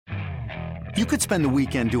You could spend the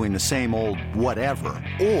weekend doing the same old whatever,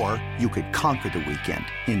 or you could conquer the weekend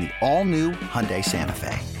in the all-new Hyundai Santa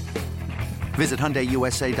Fe. Visit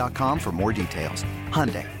HyundaiUSA.com for more details.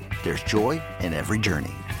 Hyundai, there's joy in every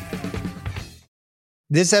journey.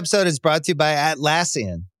 This episode is brought to you by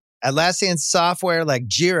Atlassian. Atlassian software like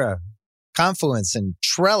Jira, Confluence, and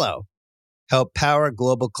Trello help power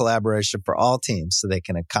global collaboration for all teams so they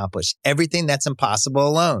can accomplish everything that's impossible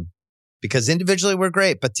alone. Because individually we're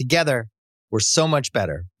great, but together we're so much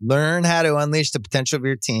better. Learn how to unleash the potential of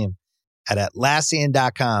your team at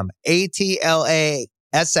Atlassian.com. Atlassian.com.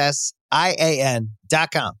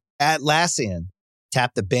 Atlassian.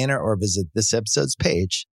 Tap the banner or visit this episode's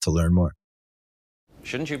page to learn more.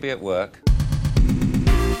 Shouldn't you be at work?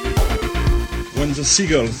 When the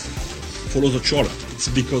seagulls follow the trawler, it's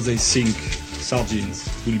because they think sardines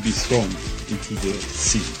will be thrown into the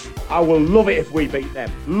sea. I will love it if we beat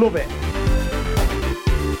them. Love it.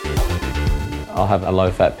 I'll have a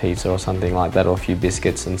low-fat pizza or something like that, or a few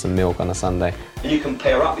biscuits and some milk on a Sunday. And you can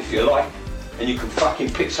pair up if you like, and you can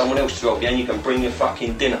fucking pick someone else to help you, and you can bring your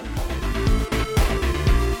fucking dinner.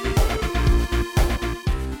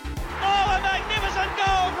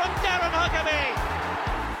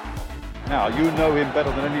 Now, you know him better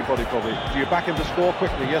than anybody, probably. Do you back him to score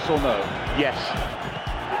quickly, yes or no? Yes.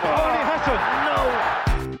 Oh, he hasn't! No!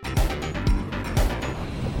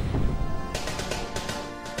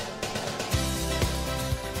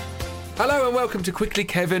 Hello and welcome to Quickly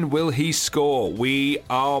Kevin, Will He Score? We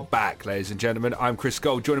are back, ladies and gentlemen. I'm Chris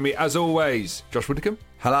Gold. Joining me, as always, Josh Widdicombe.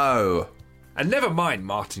 Hello. And never mind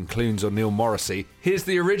Martin Clunes or Neil Morrissey. Here's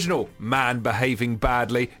the original man behaving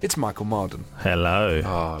badly. It's Michael Marden. Hello.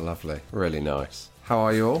 Oh, lovely. Really nice. How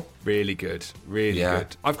are you all? Really good. Really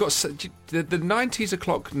good. I've got... The 90s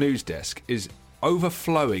o'clock news desk is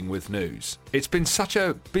overflowing with news. It's been such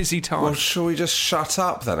a busy time. Well, shall we just shut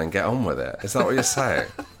up then and get on with it? Is that what you're saying?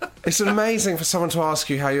 It's amazing for someone to ask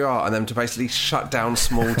you how you are and then to basically shut down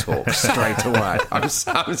small talk straight away. I'm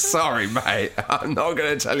sorry, mate. I'm not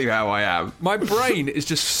going to tell you how I am. My brain is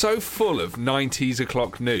just so full of 90s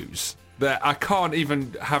o'clock news that I can't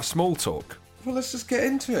even have small talk. Well, let's just get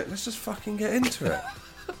into it. Let's just fucking get into it.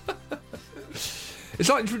 It's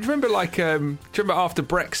like, do you remember after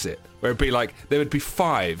Brexit, where it'd be like, there would be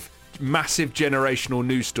 5 massive generational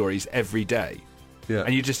news stories every day. Yeah.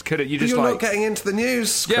 And you just couldn't, You're not getting into the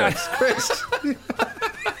news, Chris. Yeah. Chris.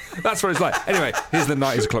 That's what it's like. Anyway, here's the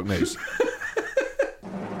 90s o'clock news.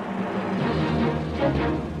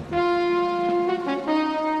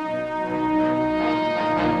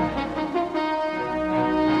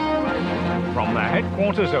 From the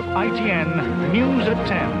headquarters of ITN, News at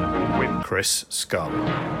 10 with Chris Scull.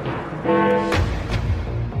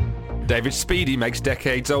 David Speedy makes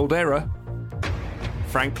decades-old error.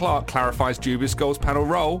 Frank Clark clarifies dubious goals panel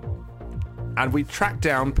role. And we track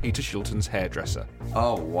down Peter Shilton's hairdresser.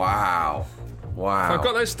 Oh, wow. Wow. If I've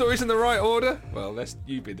got those stories in the right order, well,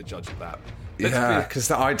 you be the judge of that. Yeah,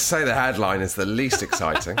 because I'd say the headline is the least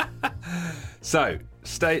exciting. So,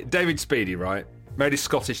 David Speedy, right, made his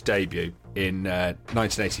Scottish debut in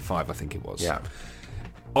 1985, I think it was. Yeah.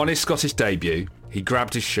 On his Scottish debut, he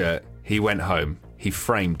grabbed his shirt, he went home, he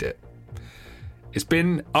framed it. It's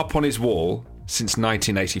been up on his wall since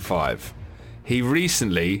 1985. He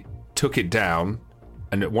recently took it down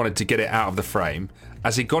and wanted to get it out of the frame.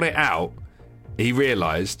 As he got it out, he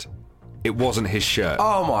realised it wasn't his shirt.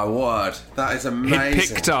 Oh my word, that is amazing. He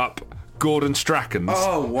picked up Gordon Strachan's,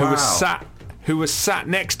 who was sat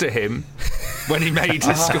next to him when he made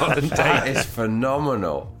his Scotland debut. That is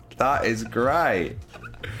phenomenal. That is great.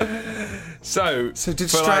 So did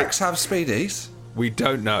Strax have Speedies? We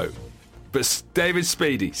don't know. But David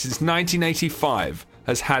Speedy, since 1985,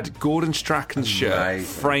 has had Gordon Strachan's shirt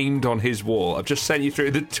framed on his wall. I've just sent you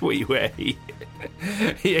through the tweet where he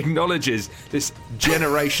acknowledges this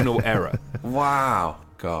generational error. Wow.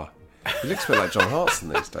 God. He looks a bit like John Hartson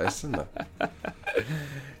these days, doesn't he?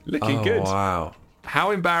 Looking good. Wow.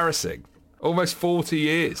 How embarrassing. Almost 40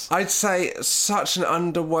 years. I'd say such an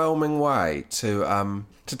underwhelming way to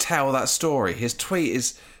tell that story. His tweet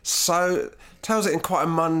is tells it in quite a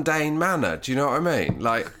mundane manner. Do you know what I mean?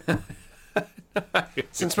 Like,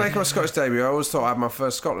 since making my Scottish debut, I always thought I had my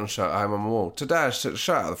first Scotland shirt at home on my wall. Today I took the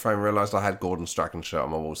shirt out of the frame and realised I had Gordon Strachan's shirt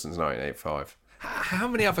on my wall since 1985. How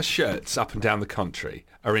many other shirts up and down the country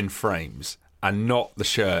are in frames and not the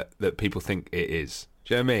shirt that people think it is?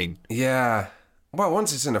 Do you know what I mean? Yeah. Well,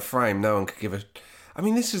 once it's in a frame, no one could give a... I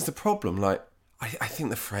mean, this is the problem. Like, I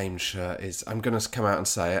think the framed shirt is... I'm going to come out and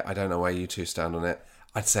say it. I don't know where you two stand on it.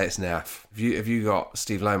 I'd say it's naff. Have you got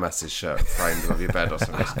Steve Lomas's shirt framed above your bed or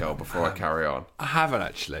something, Skull, before I carry on? I haven't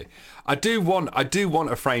actually. I do want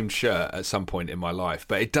a framed shirt at some point in my life,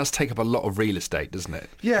 but it does take up a lot of real estate, doesn't it?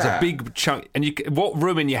 Yeah. It's a big chunk. And what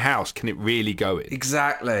room in your house can it really go in?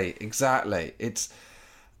 Exactly. It's,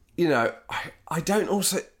 I don't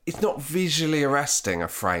also... It's not visually arresting, a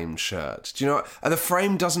framed shirt. Do you know? And the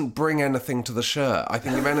frame doesn't bring anything to the shirt. I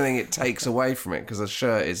think if anything, it takes away from it, because a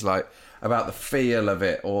shirt is like about the feel of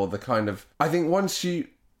it, or the kind of... I think once you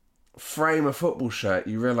frame a football shirt,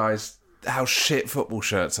 you realise how shit football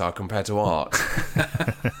shirts are compared to art.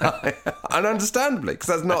 And understandably, because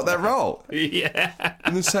that's not their role. Yeah.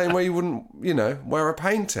 In the same way you wouldn't, wear a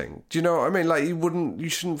painting. Do you know what I mean? Like, you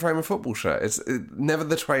shouldn't frame a football shirt. Never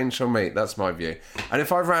the twain shall meet. That's my view. And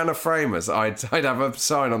if I ran a framers, I'd have a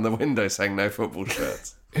sign on the window saying no football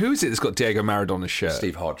shirts. Who is it that's got Diego Maradona's shirt?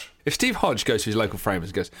 Steve Hodge. If Steve Hodge goes to his local framers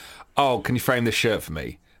and goes, "Oh, can you frame this shirt for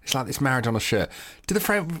me?" It's like this Maradona shirt.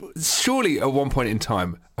 Surely at one point in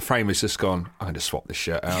time, a framer's just gone, "I'm going to swap this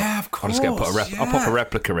shirt out. Yeah, of course. I'll pop a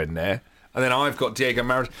replica in there, and then I've got Diego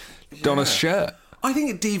Maradona's shirt." I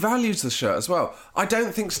think it devalues the shirt as well. I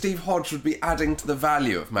don't think Steve Hodge would be adding to the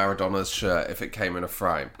value of Maradona's shirt if it came in a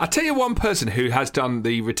frame. I'll tell you one person who has done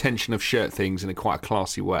the retention of shirt things in a quite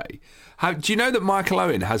classy way. Do you know that Michael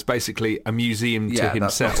Owen has basically a museum to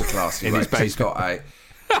himself that's not a classy in way. his basement?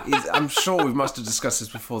 I'm sure we must have discussed this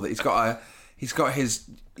before, that he's got his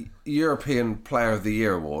European Player of the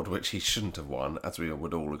Year award, which he shouldn't have won, as we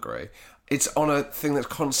would all agree. It's on a thing that's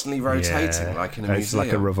constantly rotating, like in a museum. It's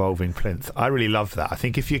like a revolving plinth. I really love that. I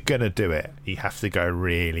think if you're going to do it, you have to go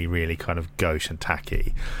really, really kind of gauche and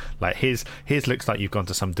tacky. Like his looks like you've gone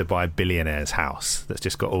to some Dubai billionaire's house that's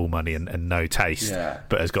just got all money and no taste,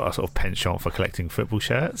 but has got a sort of penchant for collecting football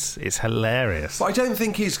shirts. It's hilarious. But I don't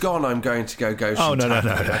think he's gone, "I'm going to go gauche and tacky."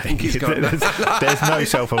 No. I think he's gone. There's no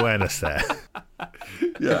self-awareness there.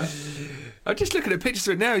 Yeah. I'm just looking at pictures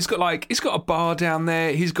of it now. He's got a bar down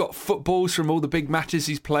there. He's got footballs from all the big matches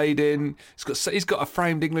he's played in. He's got a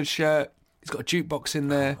framed England shirt. He's got a jukebox in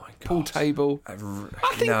there. Pool table. That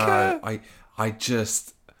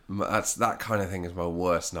kind of thing is my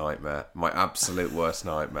worst nightmare. My absolute worst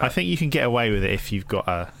nightmare. I think you can get away with it if you've got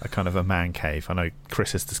a kind of a man cave. I know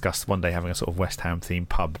Chris has discussed one day having a sort of West Ham themed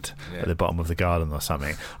pub at the bottom of the garden or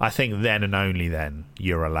something. I think then and only then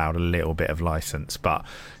you're allowed a little bit of licence, but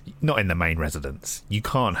not in the main residence. You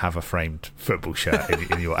can't have a framed football shirt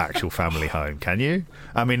in your actual family home, can you?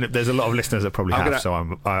 I mean, there's a lot of listeners that probably have, so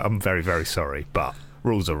I'm very, very sorry, but...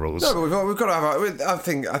 rules are rules. No, but we've got to have. I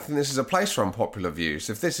think this is a place for unpopular views.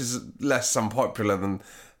 If this is less unpopular than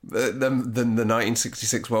the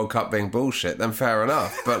 1966 World Cup being bullshit, then fair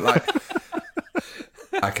enough. But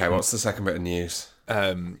okay, what's the second bit of news?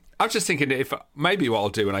 I was just thinking, if maybe what I'll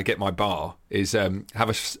do when I get my bar is have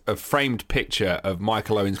a framed picture of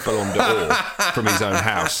Michael Owen's Ballon d'Or from his own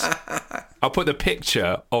house. I'll put the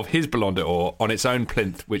picture of his Ballon d'Or on its own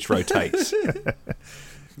plinth, which rotates.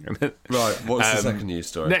 Right, what's the second news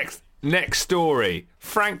story? Next story.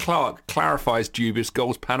 Frank Clark clarifies dubious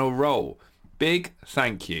goals panel role. Big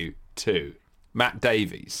thank you to Matt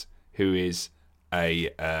Davies, who is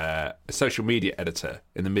a social media editor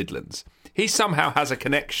in the Midlands. He somehow has a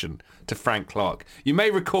connection to Frank Clark. You may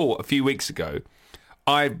recall a few weeks ago,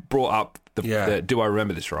 I brought up the do I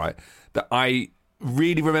remember this right? That I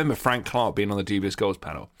really remember Frank Clark being on the dubious goals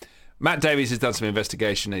panel. Matt Davies has done some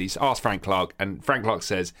investigation and he's asked Frank Clark, and Frank Clark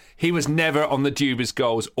says he was never on the dubious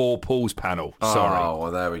goals or Paul's panel. Sorry. Oh,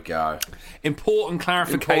 well, there we go. Important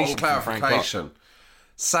clarification. Frank Clark.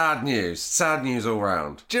 Sad news all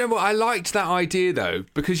round. Do you know what? I liked that idea though,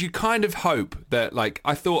 because you kind of hope that, like,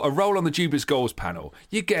 I thought a role on the dubious goals panel,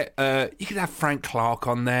 you could have Frank Clark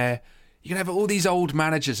on there. You can have all these old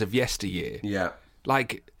managers of yesteryear. Yeah.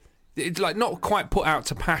 Like, it's like not quite put out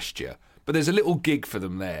to pasture, but there's a little gig for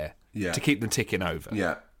them there. Yeah. To keep them ticking over.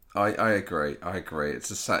 Yeah, I agree. It's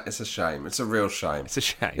a shame. It's a real shame. It's a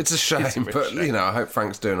shame. It's a shame, but shame. I hope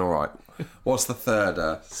Frank's doing all right. What's the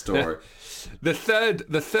third story? The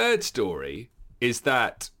third story is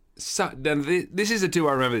that this is a do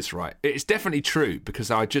I remember this right? It's definitely true because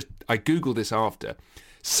I googled this after.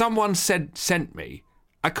 Someone sent me.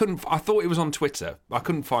 I thought it was on Twitter. I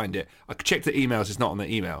couldn't find it. I checked the emails. It's not on the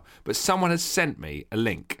email. But someone has sent me a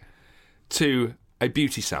link to a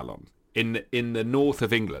beauty salon in the north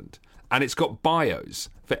of England, and it's got bios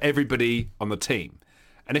for everybody on the team.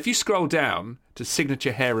 And if you scroll down to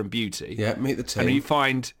Signature Hair and Beauty, meet the team, and you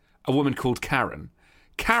find a woman called Karen.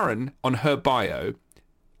 Karen, on her bio,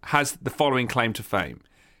 has the following claim to fame.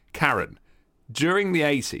 Karen, during the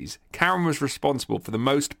 80s, Karen was responsible for the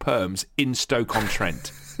most perms in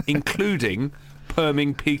Stoke-on-Trent, including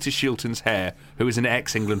perming Peter Shilton's hair, who is an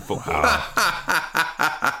ex-England footballer.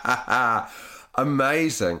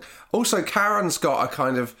 Amazing. Also, Karen's got a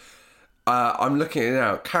kind of... I'm looking at it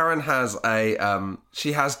now. Karen has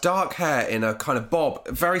she has dark hair in a kind of bob,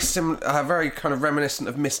 very very kind of reminiscent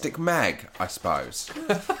of Mystic Meg, I suppose.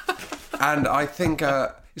 And I think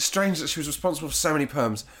it's strange that she was responsible for so many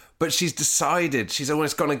perms, but she's decided, she's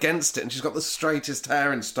almost gone against it, and she's got the straightest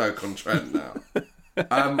hair in Stoke-on-Trent now.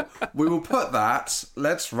 We will put that,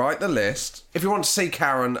 let's write the list. If you want to see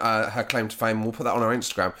Karen, her claim to fame, we'll put that on our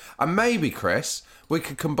Instagram. And maybe, Chris, we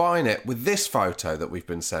could combine it with this photo that we've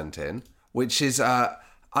been sent in, which is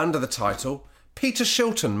under the title, Peter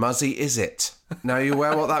Shilton, Muzzy Is It? Now, are you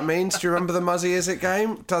aware what that means? Do you remember the Muzzy Is It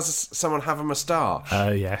game? Does someone have a moustache?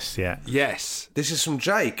 Oh, yes, yeah. Yes. This is from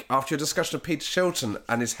Jake. After your discussion of Peter Shilton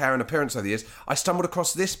and his hair and appearance over the years, I stumbled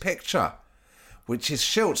across this picture, which is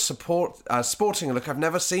Shilt sporting a look I've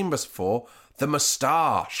never seen before, the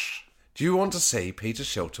moustache. Do you want to see Peter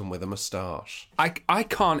Shilton with a moustache? I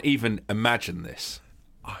can't even imagine this.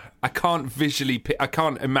 I can't visually... I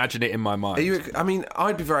can't imagine it in my mind. I mean,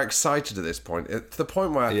 I'd be very excited at this point. To the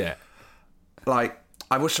point where... Yeah. Like,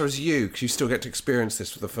 I wish I was you, because you still get to experience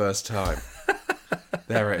this for the first time.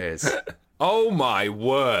 There it is. Oh, my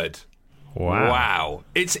word. Wow.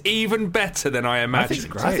 It's even better than I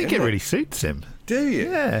imagined. I think it really suits him. Do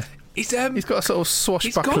you? Yeah. He's got a sort of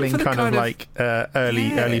swashbuckling kind of like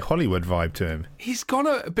early Hollywood vibe to him. He's gone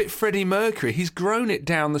a bit Freddie Mercury. He's grown it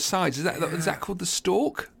down the sides. Is that called the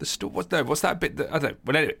stalk? The stalk? What's that bit? I don't.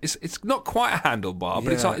 Well, anyway, it's not quite a handlebar,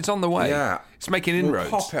 but it's on the way. Yeah, it's making inroads.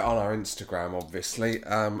 We'll pop it on our Instagram, obviously,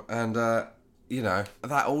 and you know,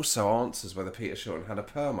 that also answers whether Peter Shilton had a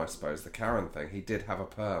perm. I suppose the Karen thing. He did have a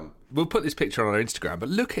perm. We'll put this picture on our Instagram, but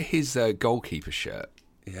look at his goalkeeper shirt.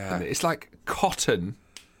 Yeah, it's like cotton.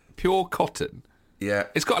 Pure cotton. Yeah.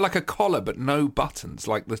 It's got like a collar but no buttons.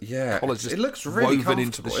 Like the collar's just it looks really woven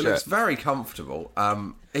into the shirt. It looks very comfortable.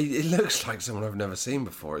 It looks like someone I've never seen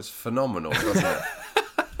before. It's phenomenal, doesn't it?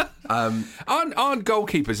 Aren't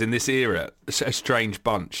goalkeepers in this era a strange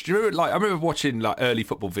bunch? Do you remember? Like I remember watching like early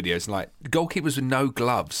football videos and like goalkeepers with no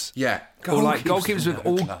gloves. Yeah, or like goalkeepers with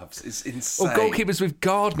all gloves. It's insane. Or goalkeepers with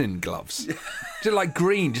gardening gloves. Just like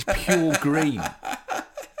green, just pure green.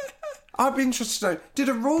 I'd be interested to know, did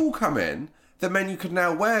a rule come in that meant you could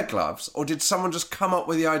now wear gloves, or did someone just come up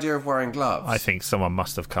with the idea of wearing gloves? I think someone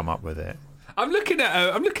must have come up with it. I'm looking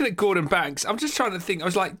at Gordon Banks. I'm just trying to think. I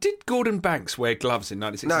was like, did Gordon Banks wear gloves in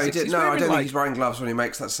 1966? No, he did. I don't think he's wearing gloves when he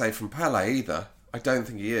makes that save from Pele either. I don't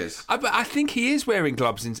think he is. But I think he is wearing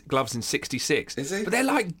gloves in 66. Is he? But they're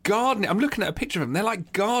like gardening. I'm looking at a picture of them. They're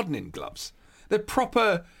like gardening gloves. They're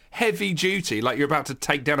proper heavy duty, like you're about to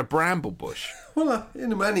take down a bramble bush. Well,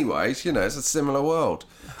 in many ways, you know, it's a similar world.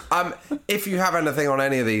 If you have anything on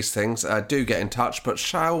any of these things, do get in touch. But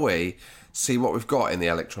shall we see what we've got in the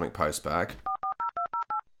electronic post bag?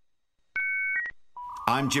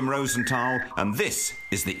 I'm Jim Rosenthal, and this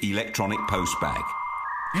is the electronic post bag.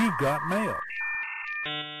 You've got mail.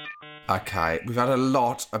 Okay, we've had a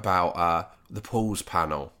lot about the pools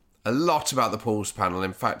panel. A lot about the pools panel.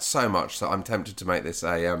 In fact, so much that I'm tempted to make this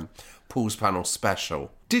a pools panel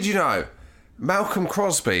special. Did you know Malcolm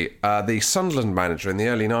Crosby, the Sunderland manager in the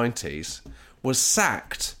early 90s, was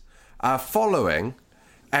sacked following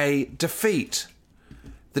a defeat.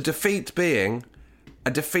 The defeat being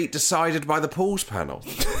a defeat decided by the pools panel.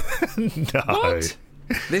 No. What?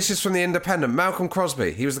 This is from The Independent. Malcolm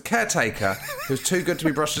Crosby. He was the caretaker who was too good to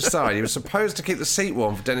be brushed aside. He was supposed to keep the seat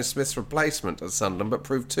warm for Dennis Smith's replacement at Sunderland, but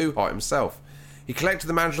proved too hot himself. He collected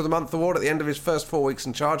the Manager of the Month award at the end of his first 4 weeks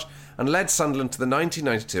in charge and led Sunderland to the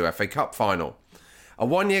 1992 FA Cup final. A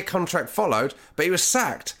one-year contract followed, but he was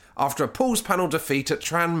sacked after a pools panel defeat at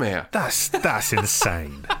Tranmere. That's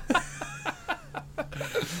insane.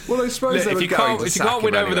 Well, I suppose if you can't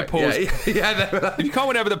win over the pools, if you can't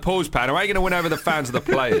win over the pools panel, how are you going to win over the fans of the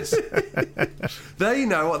players? They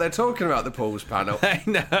know what they're talking about, the pools panel. They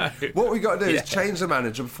know. What we got to do is change the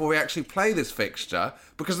manager before we actually play this fixture,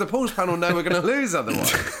 because the pools panel know we're going to lose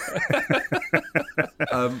otherwise.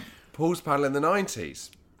 Pools panel in the 90s.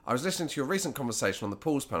 I was listening to your recent conversation on the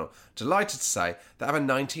pools panel. Delighted to say that I have a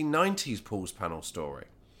 1990s pools panel story.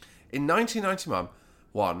 In 1991,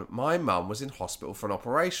 my mum was in hospital for an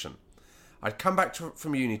operation. I'd come back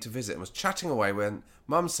from uni to visit and was chatting away when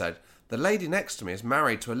Mum said, "The lady next to me is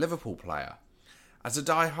married to a Liverpool player." As a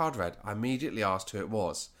die-hard Red, I immediately asked who it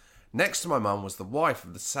was. Next to my mum was the wife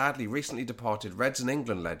of the sadly recently departed Reds and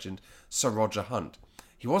England legend, Sir Roger Hunt.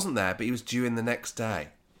 He wasn't there, but he was due in the next day.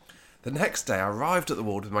 The next day, I arrived at the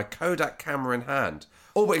ward with my Kodak camera in hand.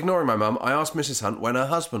 All but ignoring my mum, I asked Mrs. Hunt when her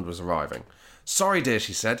husband was arriving. "Sorry, dear,"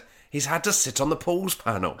 she said. he's had to sit on the pools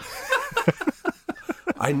panel.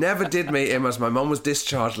 I never did meet him as my mum was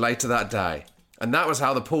discharged later that day. And that was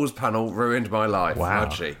how the pools panel ruined my life. Wow.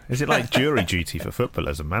 Archie. Is it like jury duty for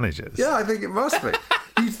footballers and managers? Yeah, I think it must be.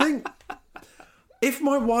 You'd think if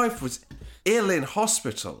my wife was ill in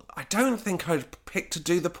hospital, I don't think I'd pick to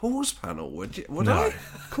do the pools panel, would you? Would I?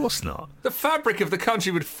 Of course not. The fabric of the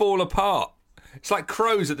country would fall apart. It's like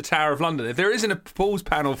crows at the Tower of London. If there isn't a pools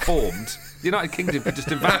panel formed, the United Kingdom could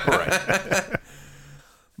just evaporate.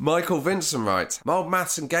 Michael Vincent writes, my old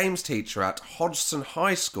maths and games teacher at Hodgson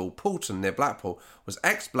High School, Poulton, near Blackpool, was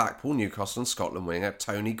ex-Blackpool, Newcastle and Scotland winger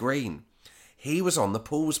Tony Green. He was on the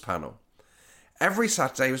pools panel. Every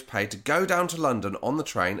Saturday he was paid to go down to London on the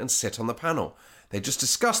train and sit on the panel. They just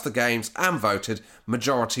discussed the games and voted.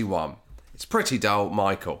 Majority won. It's pretty dull,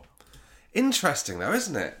 Michael. Interesting though,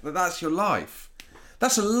 isn't it? That's your life.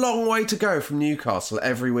 That's a long way to go from Newcastle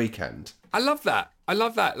every weekend. I love that.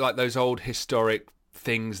 Like those old historic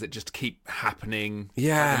things that just keep happening.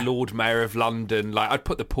 Yeah. Like the Lord Mayor of London. Like I'd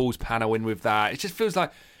put the pools panel in with that. It just feels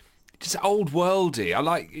like just old worldy. I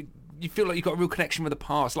like it. You feel like you've got a real connection with the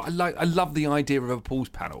past. I love the idea of a pools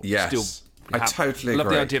panel. Yes, I totally agree. I love the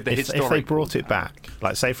agree. idea of the historic. If they brought it back,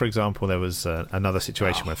 like say for example, there was another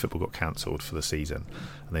situation where football got cancelled for the season,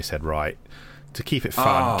 and they said, right, to keep it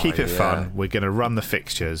fun, we're going to run the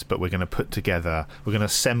fixtures, but we're going to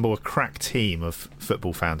assemble a crack team of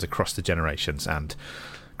football fans across the generations. And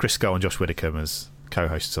Chris Skull and Josh Widdicombe as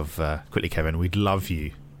co-hosts of Quickly Kevin, we'd love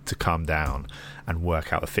you to come down and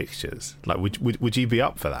work out the fixtures. Like, would you be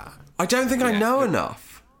up for that? I don't think I know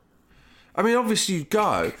enough. I mean, obviously you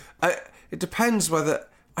go. It depends whether...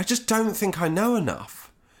 I just don't think I know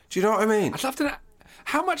enough. Do you know what I mean? I'd love to know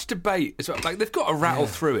how much debate as well. Like they've got to rattle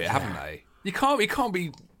through it, haven't they? You can't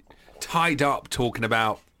be tied up talking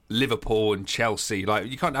about Liverpool and Chelsea. Like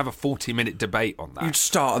you can't have a 40-minute debate on that. You'd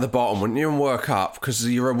start at the bottom, wouldn't you, and work up, because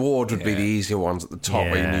your reward would be the easier ones at the top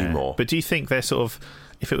where you knew more. But do you think they're sort of,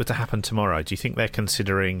 if it were to happen tomorrow, do you think they're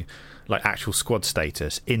considering like actual squad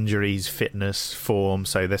status, injuries, fitness, form?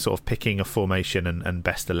 So they're sort of picking a formation and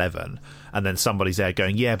best 11, and then somebody's there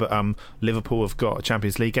going, yeah, but Liverpool have got a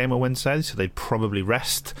Champions League game on Wednesday, so they'd probably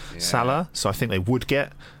rest Salah. So I think they would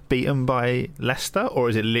get beaten by Leicester, or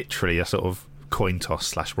is it literally a sort of coin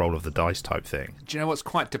toss / roll of the dice type thing? Do you know what's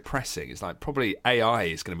quite depressing? It's like probably AI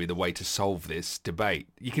is going to be the way to solve this debate.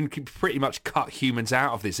 You can pretty much cut humans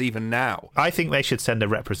out of this even now. I think they should send a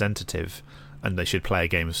representative and they should play a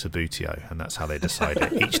game of Subbuteo, and that's how they decide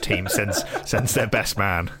it. Each team sends their best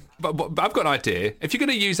man. But I've got an idea. If you're going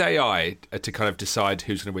to use AI to kind of decide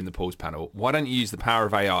who's going to win the pools panel, why don't you use the power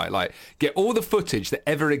of AI? Like, get all the footage that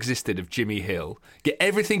ever existed of Jimmy Hill, get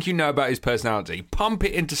everything you know about his personality, pump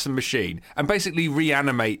it into some machine, and basically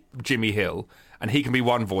reanimate Jimmy Hill, and he can be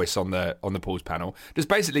one voice on the pools panel. Just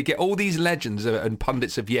basically get all these legends and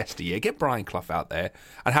pundits of yesteryear, get Brian Clough out there,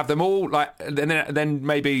 and have them all, like, and then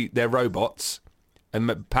maybe they're robots,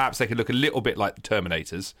 and perhaps they could look a little bit like the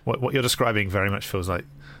Terminators. What you're describing very much feels like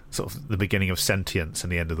sort of the beginning of sentience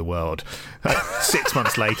and the end of the world. 6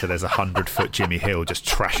 months later, there's 100-foot Jimmy Hill just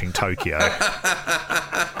trashing Tokyo.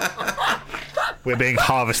 We're being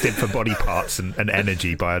harvested for body parts and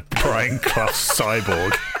energy by a Brian Clough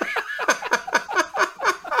cyborg.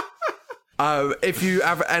 If you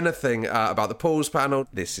have anything about the pools panel,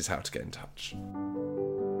 this is how to get in touch.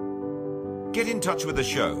 Get in touch with the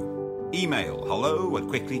show. Email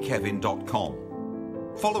hello@quicklykevin.com.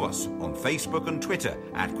 Follow us on Facebook and Twitter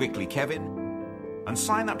 @QuicklyKevin, and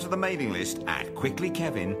sign up to the mailing list at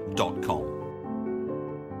quicklykevin.com.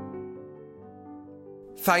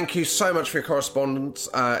 Thank you so much for your correspondence.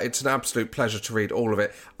 It's an absolute pleasure to read all of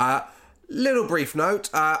it. Little brief note,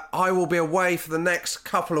 I will be away for the next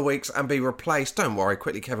couple of weeks and be replaced. Don't worry,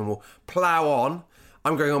 Quickly Kevin will plough on.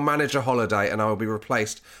 I'm going on manager holiday and I will be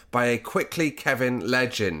replaced by a Quickly Kevin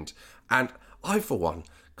legend. And I, for one,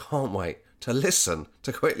 can't wait to listen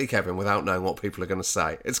to Quickly Kevin without knowing what people are going to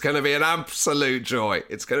say. It's going to be an absolute joy.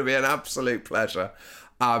 It's going to be an absolute pleasure.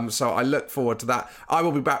 So I look forward to that. I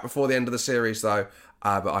will be back before the end of the series, though,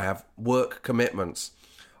 but I have work commitments.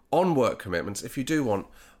 On work commitments, if you do want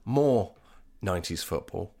more 90s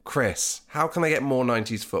football, Chris, how can they get more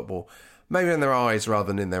 90s football? Maybe in their eyes rather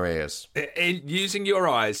than in their ears. Using your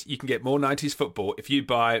eyes, you can get more 90s football if you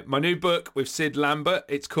buy my new book with Sid Lambert.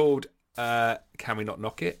 It's called Can We Not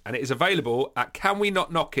Knock It? And it is available at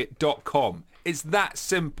canwenotknockit.com. It's that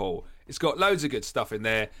simple. It's got loads of good stuff in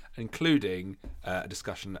there, including a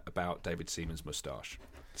discussion about David Seaman's moustache.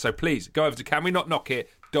 So please, go over to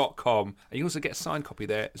canwenotknockit.com, and you can also get a signed copy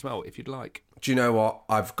there as well, if you'd like. Do you know what?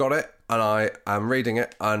 I've got it, and I am reading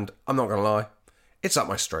it, and I'm not going to lie, it's up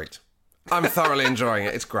my street. I'm thoroughly enjoying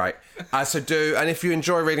it. It's great. And if you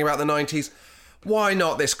enjoy reading about the 90s, why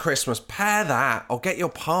not this Christmas pair that, or get your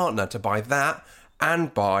partner to buy that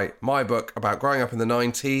and buy my book about growing up in the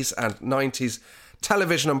 90s and 90s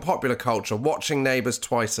television and popular culture, watching Neighbours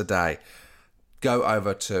twice a day. Go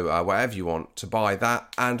over to wherever you want to buy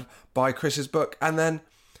that and buy Chris's book, and then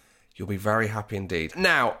you'll be very happy indeed.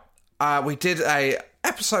 Now, we did a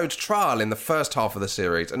episode trial in the first half of the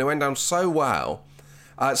series, and it went down so well.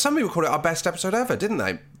 Some people called it our best episode ever, didn't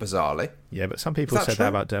they, bizarrely? Yeah, but some people said that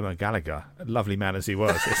about Dermot Gallagher, lovely man as he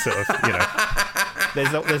was. It's sort of, you know,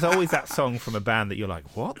 there's always that song from a band that you're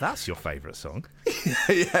like, what? That's your favourite song?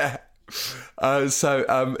 Yeah.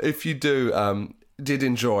 So if you did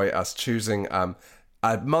enjoy us choosing a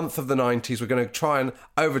month of the 90s, we're going to try and,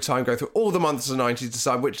 over time, go through all the months of the 90s,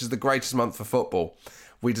 decide which is the greatest month for football.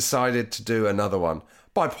 We decided to do another one,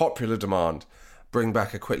 by popular demand, bring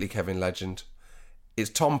back a Quickly Kevin legend. It's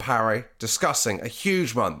Tom Parry discussing a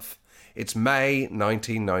huge month. It's May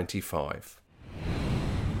 1995.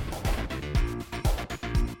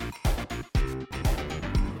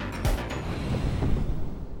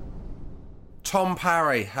 Tom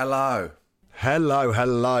Parry, hello.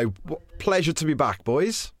 Hello. Pleasure to be back,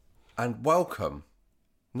 boys. And welcome,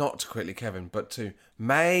 not to Quickly Kevin, but to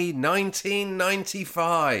May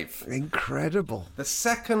 1995. Incredible. The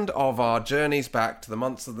second of our journeys back to the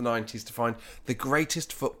months of the 90s to find the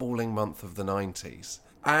greatest footballing month of the 90s.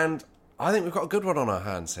 And I think we've got a good one on our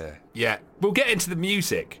hands here. Yeah, we'll get into the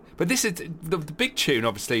music, but this is the big tune,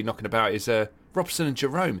 obviously, knocking about is Robson and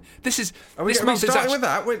Jerome. This is. Are we starting with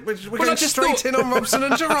that? We're going straight in on Robson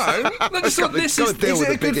and Jerome. I just thought is it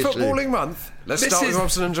a good footballing month? Let's start with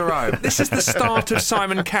Robson and Jerome. This is the start of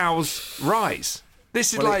Simon Cowell's rise.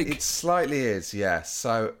 This is it slightly is, yes.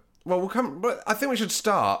 So, we'll come. But I think we should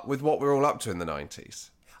start with what we're all up to in the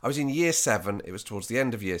 90s. I was in year 7. It was towards the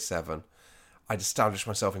end of year 7. I'd established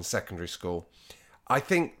myself in secondary school. I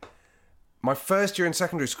think my first year in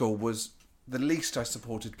secondary school was the least I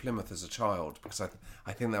supported Plymouth as a child, because I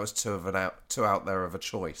think that was too out there of a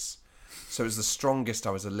choice. So it was the strongest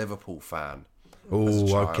I was a Liverpool fan.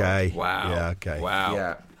 Oh, okay. Wow. Yeah, okay. Wow.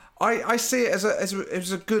 Yeah. I see it as it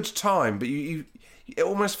was a good time, but it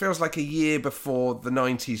almost feels like a year before the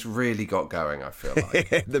 90s really got going, I feel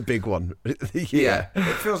like. The big one. Yeah.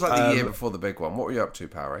 It feels like the year before the big one. What were you up to,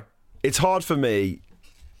 Parry? It's hard for me,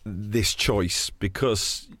 this choice,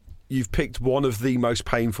 because you've picked one of the most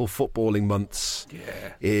painful footballing months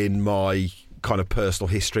in my kind of personal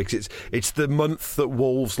history. 'Cause it's the month that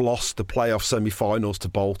Wolves lost the playoff semi-finals to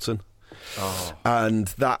Bolton. Oh. And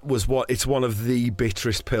that was it's one of the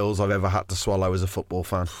bitterest pills I've ever had to swallow as a football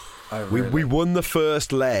fan. Oh, really? We won the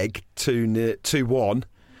first leg 2-1.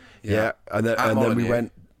 Yeah. And then we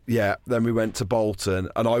went. Yeah, then we went to Bolton,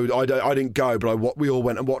 and I didn't go, but we all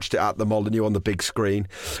went and watched it at the Molineux on the big screen,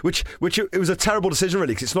 which it was a terrible decision,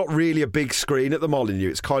 really, because it's not really a big screen at the Molineux.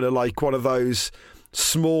 It's kind of like one of those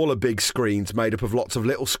smaller big screens made up of lots of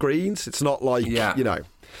little screens. It's not like, you know.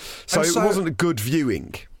 So it wasn't a good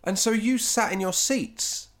viewing. And so you sat in your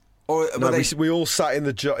seats? Or no, we all sat in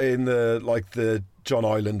the John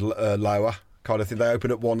Island lower kind of thing. They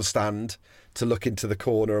opened up one stand to look into the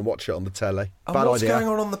corner and watch it on the telly. And what's going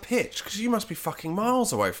on the pitch? Because you must be fucking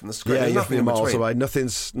miles away from the screen. Yeah, you have to be miles away.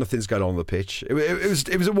 Nothing's going on the pitch. It was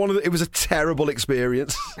a terrible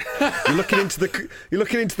experience. You're looking into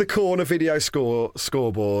the corner video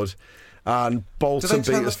scoreboard, and Bolton beat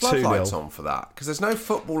us 2-0. Do they turn the floodlights on for that? Because there's no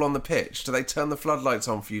football on the pitch. Do they turn the floodlights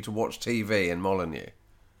on for you to watch TV in Molineux?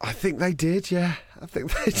 I think they did. Yeah, I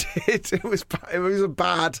think they did. It was a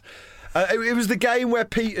bad. It was the game where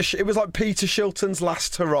it was like Peter Shilton's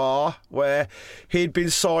last hurrah, where he'd been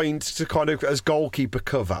signed to kind of as goalkeeper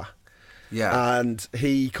cover. Yeah. And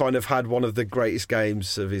he kind of had one of the greatest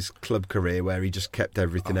games of his club career, where he just kept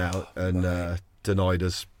everything out and denied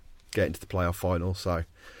us getting to the playoff final. So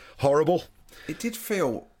horrible. It did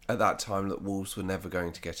feel at that time that Wolves were never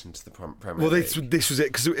going to get into the Premier League. Well, this was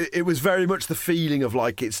it, because it was very much the feeling of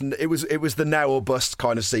like it was the now or bust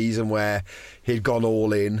kind of season, where he'd gone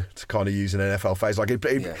all in, to kind of use an NFL phrase. Like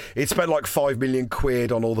it spent like $5 million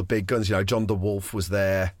on all the big guns. You know, John DeWolf was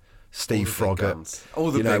there, Steve Froggatt.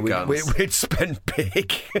 All the big guns. We'd spent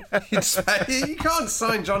big. You can't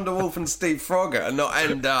sign John DeWolf and Steve Froggatt and not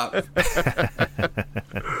end up.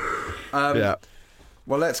 Yeah.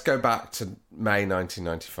 Well, let's go back to May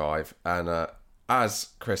 1995, and as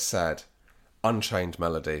Chris said, Unchained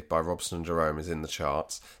Melody by Robson and Jerome is in the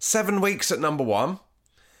charts. 7 weeks at number 1.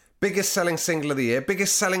 Biggest selling single of the year.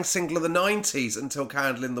 Biggest selling single of the 90s until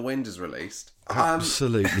Candle in the Wind is released.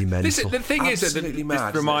 Absolutely mental. The thing is that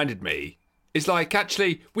this reminded me, is like,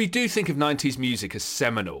 actually, we do think of 90s music as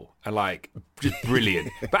seminal and like just brilliant.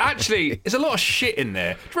 But actually, there's a lot of shit in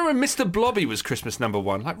there. Do you remember Mr. Blobby was Christmas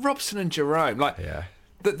 #1? Like Robson and Jerome. Like,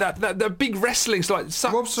 the big wrestling's like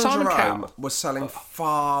Robson Simon and Jerome Cowell was selling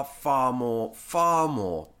far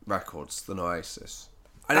more records than Oasis.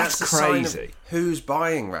 And that's the crazy. sign of who's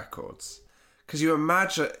buying records. Because you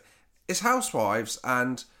imagine it's housewives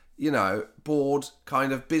and, bored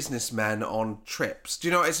kind of businessmen on trips. Do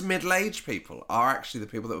you know, it's middle-aged people are actually the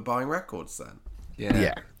people that were buying records then.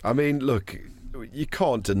 Yeah. I mean, look, you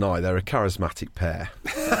can't deny they're a charismatic pair.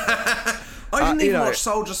 I didn't even watch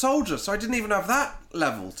Soldier, so I didn't even have that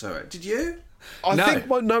level to it. Did you? I think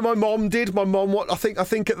my mom did. My mom, I think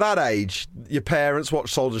at that age, your parents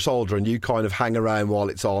watch Soldier, and you kind of hang around while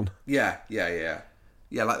it's on. Yeah.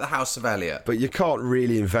 Yeah, like the House of Elliot. But you can't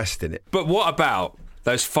really invest in it. But what about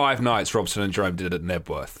those 5 nights Robson and Jerome did at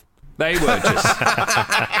Nebworth? They were just...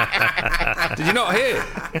 Did you not hear?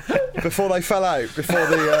 Before they fell out, before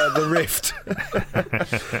the rift.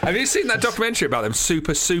 Have you seen that documentary about them,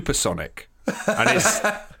 Supersonic? And it's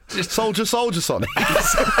just Soldier Sonic.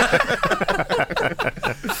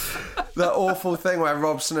 That awful thing where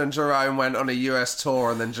Robson and Jerome went on a US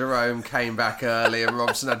tour and then Jerome came back early and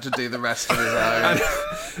Robson had to do the rest of his own.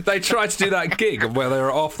 And they tried to do that gig where they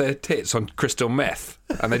were off their tits on crystal meth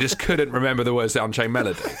and they just couldn't remember the words to Unchained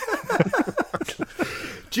Melody.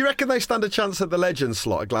 Do you reckon they stand a chance at the Legends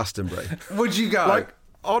slot at Glastonbury? Would you go? Like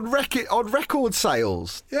on record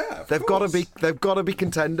sales? Yeah, they've got to be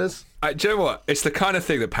contenders. Do you know what? It's the kind of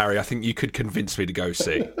thing that, Parry, I think you could convince me to go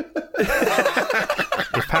see.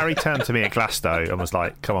 If Parry turned to me at Glasto and was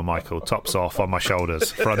like, "Come on, Michael, tops off on my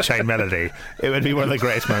shoulders for Unchained Melody," it would be one of the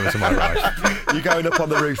greatest moments of my life. You're going up on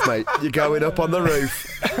the roof, mate. You're going up on the roof.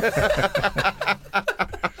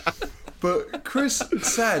 But Chris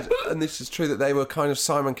said, and this is true, that they were kind of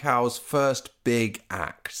Simon Cowell's first big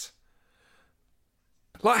act.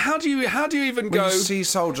 Like, how do you even go? When you see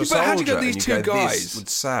Soldier, how do you get these two guys? This would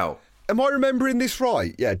sell. Am I remembering this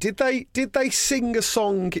right? Yeah. Did they sing a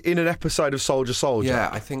song in an episode of Soldier? Yeah,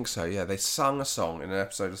 I think so. Yeah, they sung a song in an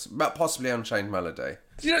episode of possibly Unchained Melody.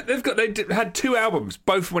 You know, they had 2 albums,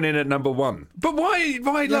 both went in at #1. But why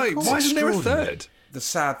isn't there a third? The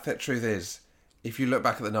sad truth is, if you look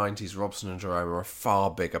back at the 90s, Robson and Jerome are a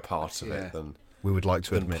far bigger part of it than we would like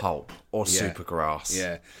to admit. Pulp or Supergrass.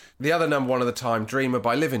 Yeah. The other #1 of the time, Dreamer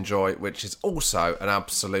by Living Joy, which is also an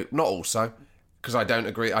absolute... Not also, because I don't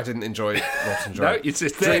agree. I didn't enjoy Robson and Jerome. No, it's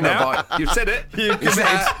there now. You've said it. You've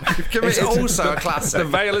committed. It's also a classic. The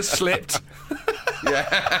veil has slipped. Yeah.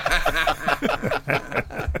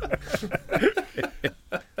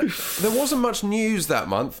 There wasn't much news that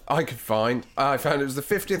month I could find. I found it was the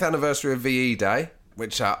 50th anniversary of VE Day,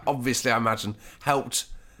 which obviously I imagine helped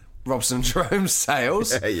Robson and Jerome's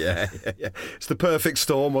sales. Yeah. It's the perfect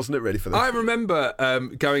storm, wasn't it, really, for them? I remember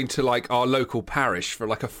going to like our local parish for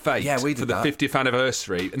like a fete for the 50th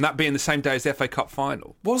anniversary, and that being the same day as the FA Cup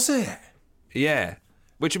final. Was it? Yeah,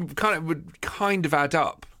 which would kind of add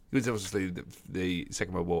up. Because obviously the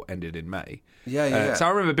Second World War ended in May. Yeah. So I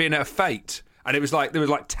remember being at a fete, and it was like there was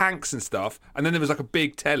like tanks and stuff, and then there was like a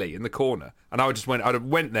big telly in the corner, and I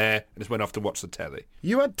went there and just went off to watch the telly.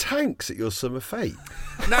 You had tanks at your summer fete?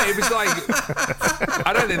 No, it was like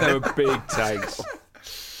I don't think they were big tanks.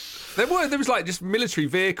 There was like just military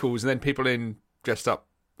vehicles, and then people dressed up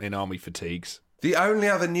in army fatigues. The only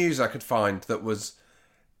other news I could find that was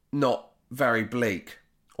not very bleak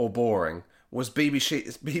or boring was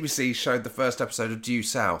BBC showed the first episode of Due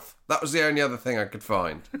South. That was the only other thing I could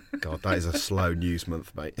find. God, that is a slow news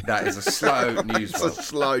month, mate. That is a slow news month. It's a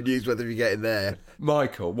slow news month if you get in there.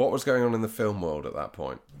 Michael, what was going on in the film world at that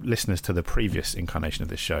point? Listeners to the previous incarnation of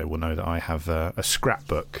this show will know that I have a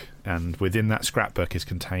scrapbook, and within that scrapbook is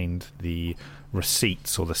contained the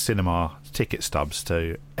receipts or the cinema ticket stubs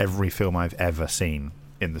to every film I've ever seen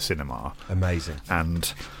in the cinema. Amazing.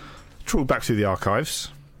 And trawled back through the archives.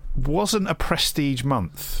 Wasn't a prestige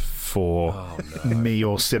month for me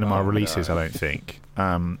or cinema releases, I don't think.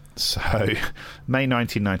 So, May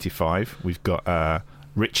 1995, we've got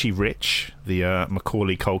Richie Rich, the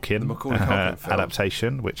Macaulay Culkin,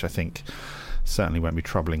 adaptation, which I think certainly won't be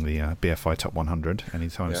troubling the BFI Top 100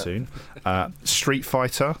 anytime soon. Street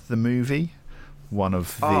Fighter, the movie, one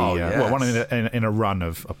of the one in a run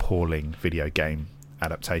of appalling video game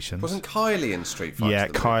adaptations. Wasn't Kylie in Street Fighter? Yeah,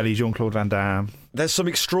 Kylie, Jean-Claude Van Damme. There's some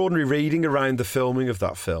extraordinary reading around the filming of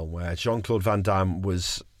that film where Jean-Claude Van Damme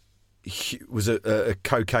was a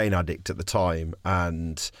cocaine addict at the time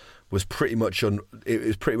and was pretty much it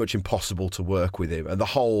was pretty much impossible to work with him, and the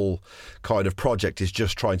whole kind of project is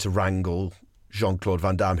just trying to wrangle Jean-Claude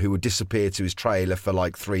Van Damme, who would disappear to his trailer for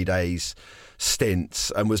like 3 days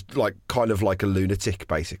stints and was like kind of like a lunatic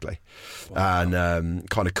basically. Wow. And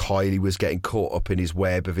kind of Kylie was getting caught up in his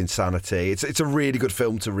web of insanity. It's a really good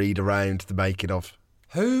film to read around the making of.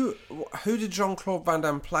 Who did Jean-Claude Van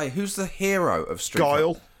Damme play? Who's the hero of Street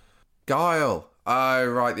Guile. Fighter? Guile. Oh,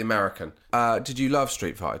 right, the American. Did you love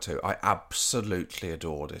Street Fighter 2? I absolutely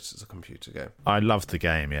adored it as a computer game. I loved the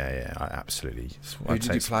game, yeah. I absolutely. Who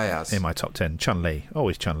did you play as? In my top 10, Chun-Li.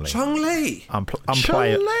 Always Chun-Li. Chun-Li?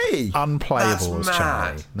 Chun-Li? Unplayable That's as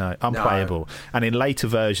Chun-Li. No, unplayable. No. And in later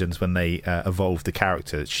versions, when they evolved the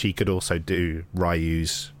character, she could also do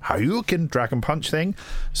Ryu's Hadouken Dragon Punch thing.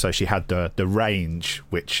 So she had the range,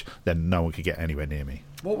 which then no one could get anywhere near me.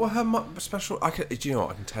 What were her special? Do you know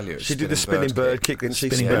what I can tell you? She did the spinning bird kick, didn't she?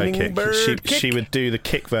 Spinning bird kick. She would do the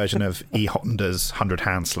kick version of E Honda's 100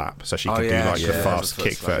 hand slap, so she could do the fast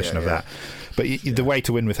kick version of that. But the way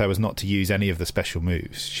to win with her was not to use any of the special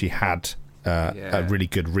moves. She had a really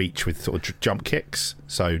good reach with sort of jump kicks,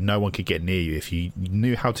 so no one could get near you if you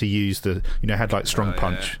knew how to use had like strong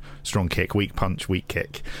punch, strong kick, weak punch, weak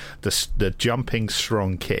kick. The jumping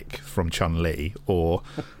strong kick from Chun-Li or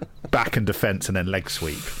back and defense and then leg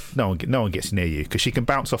sweep. No one gets near you because she can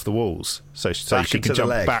bounce off the walls, so she can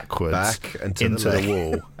jump backwards into the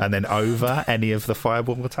wall and then over any of the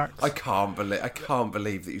fireball attacks. I can't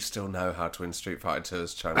believe that you still know how to win Street Fighter 2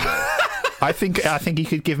 as Chun-Li. I think you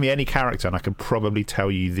could give me any character and I could probably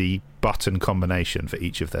tell you the button combination for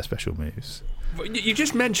each of their special moves. You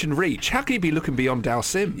just mentioned reach. How can you be looking beyond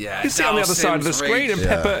Dalsim? Yeah, you can sit on the other side of the screen and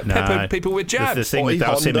pepper people with jabs. The thing with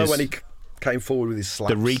Dalsim is when he came forward with his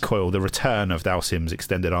slaps. The recoil, the return of Dalsim's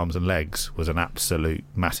extended arms and legs was an absolute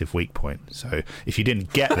massive weak point. So if you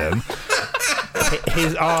didn't get them,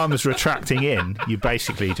 his arms retracting in, you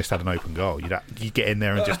basically just had an open goal. You get in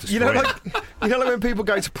there and just destroy it. You know, like when people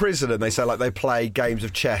go to prison and they say like they play games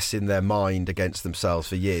of chess in their mind against themselves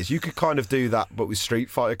for years. You could kind of do that, but with Street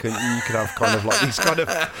Fighter, couldn't you? You could have kind of like these kind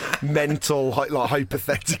of mental, like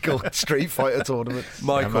hypothetical Street Fighter tournaments.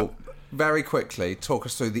 Michael, very quickly, talk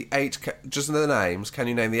us through the 8, just the names. Can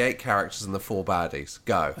you name the 8 characters and the 4 baddies?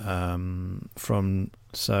 Go.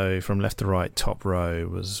 From left to right, top row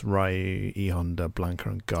was Ryu, E Honda, Blanca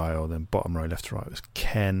and Guile. Then bottom row, left to right, was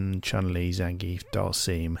Ken, Chun-Li, Zangief,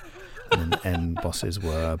 Dalsim. And then end bosses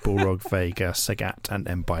were Balrog, Vega, Sagat and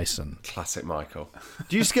M. Bison. Classic Michael.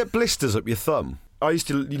 Do you used to get blisters up your thumb? I used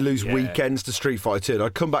to lose weekends to Street Fighter 2.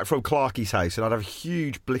 I'd come back from Clarky's house and I'd have a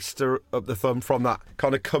huge blister up the thumb from that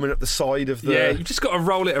kind of coming up the side of the... Yeah, you've just got to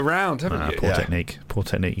roll it around, haven't you? Poor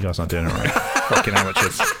technique. You guys aren't doing it right. Fucking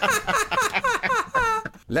amateurs.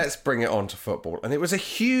 Let's bring it on to football. And it was a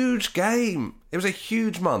huge game. It was a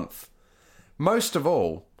huge month. Most of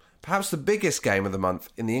all, perhaps the biggest game of the month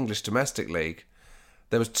in the English Domestic League.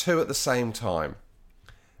 There was 2 at the same time.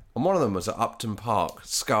 And one of them was at Upton Park.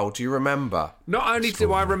 Skull, do you remember? Not only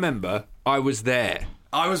do I remember, I was there.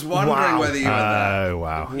 I was wondering whether you were there. Oh,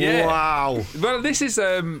 wow. Yeah. Wow. Well, this is...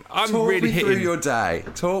 Talk me through your day.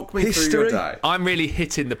 I'm really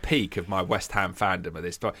hitting the peak of my West Ham fandom at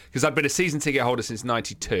this point. Because I've been a season ticket holder since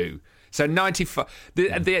 92. So 95...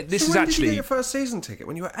 This is actually... Did you get your first season ticket?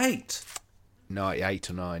 When you were 8? 8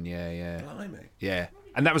 or 9, yeah. Blimey. Yeah.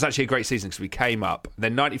 And that was actually a great season because we came up.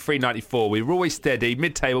 Then 93, 94, we were always steady,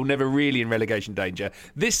 mid-table, never really in relegation danger.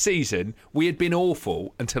 This season, we had been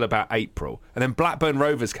awful until about April. And then Blackburn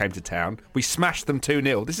Rovers came to town. We smashed them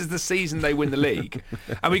 2-0. This is the season they win the league.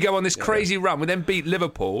 And we go on this crazy run. We then beat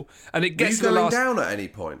Liverpool. And it gets to the last... Were you going down at any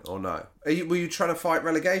point or no? Were you trying to fight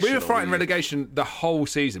relegation? We were fighting relegation the whole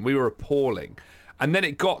season. We were appalling. And then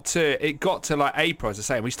it got to like April, as I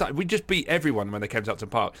say, and we just beat everyone when they came to Upton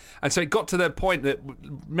Park. And so it got to the point that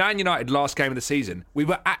Man United, last game of the season, we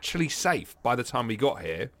were actually safe by the time we got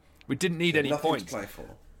here. We didn't need any points. To play for.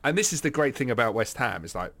 And this is the great thing about West Ham,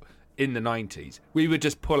 is like in the 90s, we would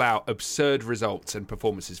just pull out absurd results and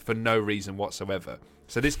performances for no reason whatsoever.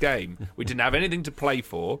 So this game, we didn't have anything to play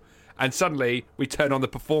for. And suddenly, we turn on the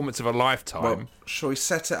performance of a lifetime. Well, shall we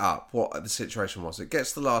set it up, what the situation was? It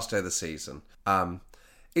gets to the last day of the season.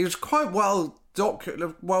 It was quite well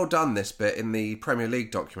done, this bit, in the Premier League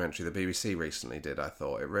documentary the BBC recently did, I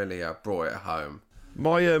thought. It really brought it home.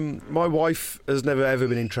 My wife has never, ever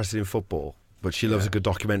been interested in football, but she loves a good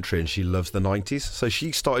documentary and she loves the 90s. So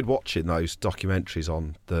she started watching those documentaries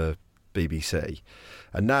on the BBC.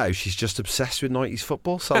 And now she's just obsessed with 90s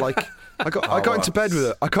football. So like, I got into bed with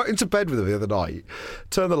her. I got into bed with her the other night,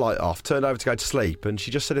 turned the light off, turned over to go to sleep, and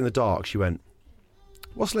she just said in the dark, she went,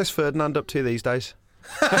 "What's Les Ferdinand up to these days?"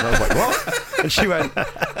 And I was like, "What?" And she went,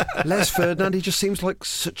 "Les Ferdinand, he just seems like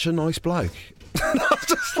such a nice bloke." I was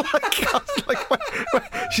just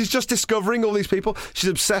like, she's just discovering all these people. She's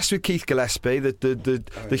obsessed with Keith Gillespie,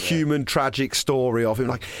 the human tragic story of him.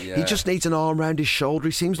 Like he just needs an arm around his shoulder.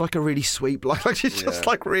 He seems like a really sweet, like she's just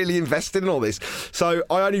like really invested in all this. So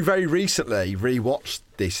I only very recently rewatched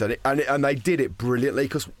this, and they did it brilliantly,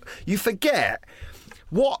 because you forget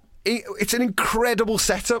what. It's an incredible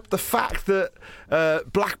setup. The fact that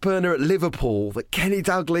Blackburn are at Liverpool, that Kenny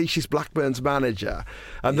Dalglish is Blackburn's manager,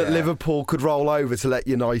 and that Liverpool could roll over to let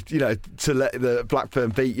United, to let the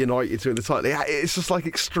Blackburn beat United through the title. It's just like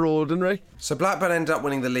extraordinary. So Blackburn ended up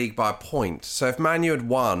winning the league by a point. So if Man U had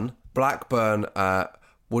won, Blackburn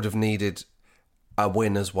would have needed a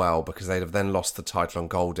win as well, because they'd have then lost the title on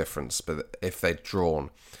goal difference. But if they'd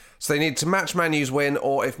drawn, so they needed to match Man U's win,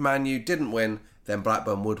 or if Man U didn't win, then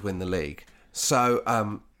Blackburn would win the league. So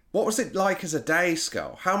what was it like as a day,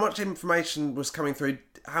 Skull? How much information was coming through?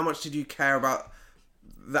 How much did you care about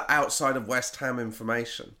the outside of West Ham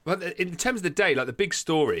information? Well, in terms of the day, like the big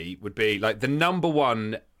story would be like the number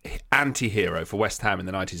one anti-hero for West Ham in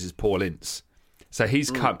the 90s is Paul Ince. So he's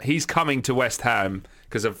coming to West Ham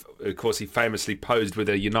because of course he famously posed with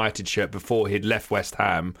a United shirt before he'd left West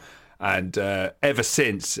Ham. And ever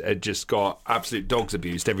since, had just got absolute dogs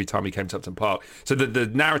abused every time he came to Upton Park. So the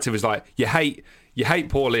narrative is like, you hate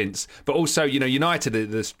Paul Ince, but also, United are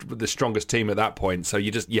the strongest team at that point, so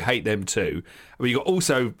you hate them too. But you got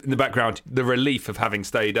also in the background the relief of having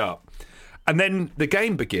stayed up. And then the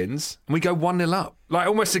game begins, and we go 1-0 up, like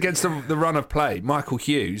almost against the run of play. Michael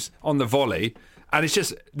Hughes on the volley. And it's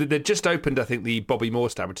just, they've just opened, I think, the Bobby Moore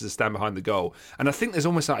stand, which is a stand behind the goal. And I think there's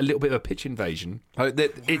almost like a little bit of a pitch invasion. Like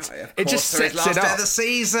it just sets it up. It's last day of the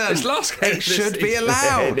season. It's last day of the season. It should be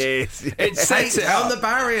allowed. It is. It sets it on up. the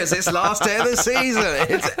barriers. It's last day of the season.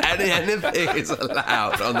 Anything is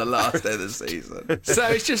allowed on the last day of the season. So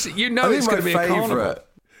it's just, it's going to be a carnival.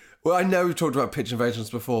 Well, I know we've talked about pitch invasions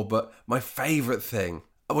before, but my favourite thing,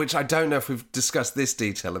 which I don't know if we've discussed this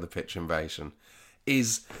detail of the pitch invasion,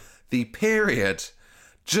 is the period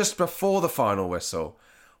just before the final whistle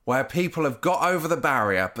where people have got over the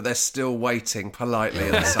barrier but they're still waiting politely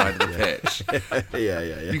at the side of the pitch.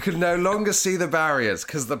 Yeah. You can no longer see the barriers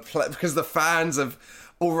because the fans have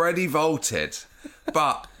already vaulted,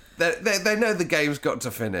 but they know the game's got to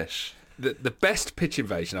finish. The best pitch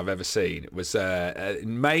invasion I've ever seen was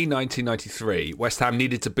in May 1993. West Ham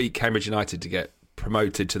needed to beat Cambridge United to get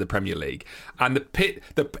promoted to the Premier League, and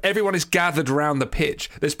everyone is gathered around the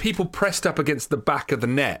pitch. There's people pressed up against the back of the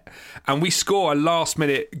net, and we score a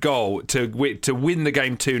last-minute goal to win the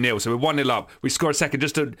game 2-0. So we're 1-0 up. We score a second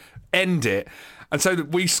just to end it. And so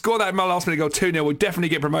we score that last-minute goal 2-0. We'll definitely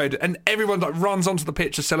get promoted. And everyone runs onto the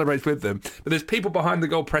pitch to celebrate with them. But there's people behind the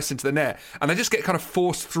goal pressed into the net, and they just get kind of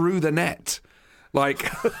forced through the net. Like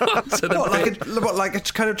like a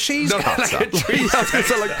kind of cheese cutter? Like a cheese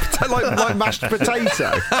cutter. like mashed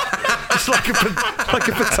potato. It's like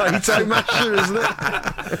a potato masher, isn't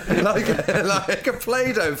it? like a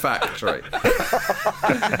Play-Doh factory.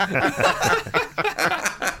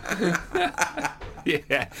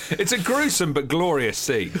 Yeah, it's a gruesome but glorious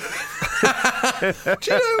scene. Do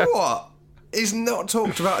you know what is not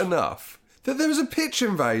talked about enough? That there was a pitch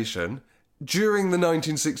invasion during the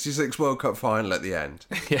 1966 World Cup final at the end.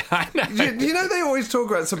 Yeah, I know. You know, they always talk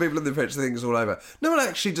about some people in the pitch, they think it's all over. No one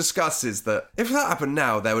actually discusses that if that happened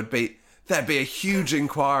now, there'd be a huge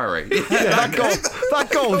inquiry. That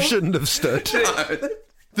goal shouldn't have stood. No,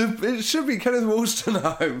 it should be Kenneth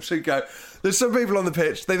Wolstenholme should go, there's some people on the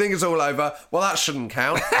pitch, they think it's all over. Well, that shouldn't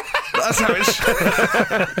count. That's how it should.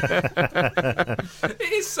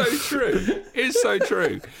 It is so true. It's so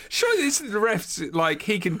true. Surely the refs, like,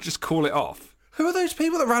 he can just call it off. Who are those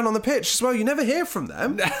people that ran on the pitch as well? You never hear from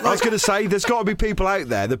them. I was going to say, there's got to be people out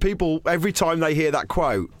there. The people, every time they hear that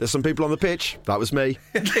quote, there's some people on the pitch. That was me.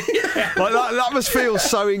 Yeah. Like that must feel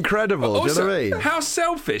so incredible. Also, do you know what I mean? How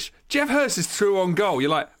selfish. Jeff Hurst is through on goal. You're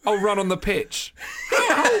like, I'll run on the pitch.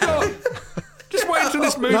 Hold on. Just wait until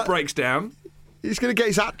this move breaks down. He's going to get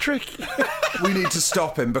his hat-trick. We need to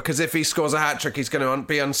stop him, because if he scores a hat-trick, he's going to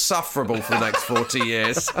be insufferable for the next 40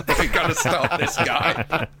 years. We've got to stop this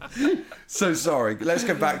guy. So sorry. Let's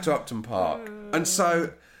go back to Upton Park. And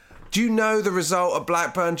so, do you know the result of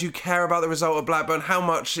Blackburn? Do you care about the result of Blackburn? How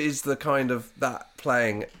much is the kind of that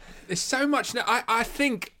playing? There's so much. I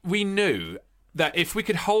think we knew that if we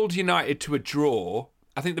could hold United to a draw,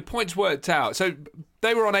 I think the points worked out. So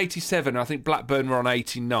they were on 87, I think Blackburn were on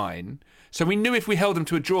 89. So we knew if we held them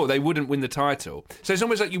to a draw, they wouldn't win the title. So it's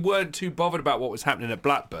almost like you weren't too bothered about what was happening at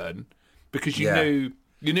Blackburn, because you knew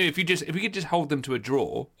if we could just hold them to a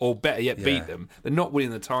draw, or better yet, beat them, they're not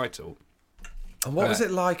winning the title. And what was it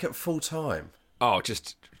like at full time? Oh,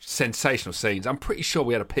 just sensational scenes. I'm pretty sure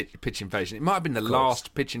we had a pitch invasion. It might have been the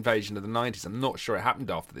last pitch invasion of the 90s. I'm not sure it happened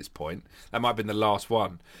after this point. That might have been the last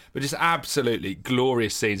one. But just absolutely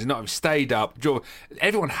glorious scenes. And not stayed up.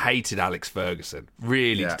 Everyone hated Alex Ferguson.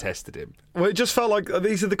 Really detested him. Well, it just felt like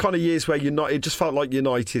these are the kind of years where it just felt like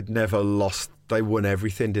United never lost. They won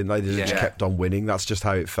everything, didn't they? They just kept on winning. That's just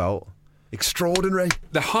how it felt. Extraordinary.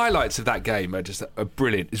 The highlights of that game are just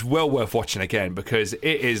brilliant. It's well worth watching again because it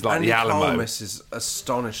is like the Alamo. Andy Cole misses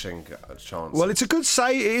astonishing chance. Well, it's a good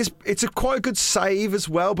save. It's quite a good save as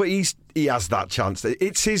well. But he has that chance.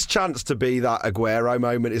 It's his chance to be that Aguero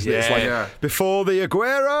moment, isn't it? It's like before the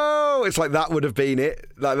Aguero. It's like that would have been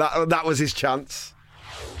it. Like that was his chance.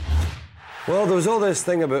 Well, there was all this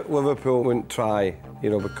thing about Liverpool wouldn't try,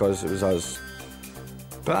 because it was us.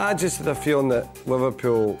 But I just had a feeling that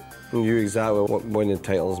Liverpool knew exactly what winning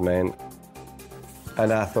titles meant.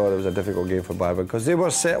 And I thought it was a difficult game for Bayern because they were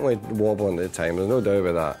certainly wobbling at the time, there's no doubt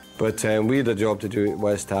about that. But we had a job to do at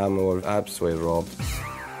West Ham and we were absolutely robbed.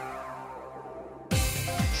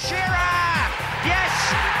 Shearer! Yes!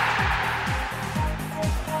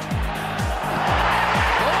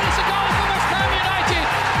 Oh, it's a goal for West Ham United!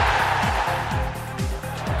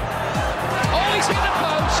 Oh, he's hit the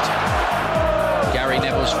post! Gary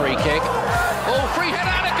Neville's free kick. Oh, free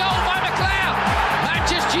header and a goal by McLeod.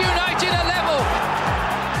 Manchester United are level.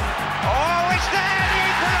 Oh, it's there, the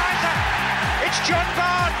equaliser. It's John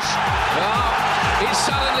Barnes. Oh, it's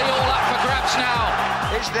suddenly all up for grabs now.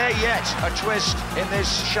 Is there yet a twist in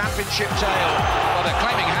this championship tale? Well, they're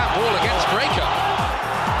claiming handball against Breaker.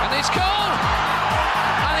 And it's goal.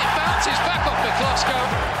 And it bounces back off McCloskey.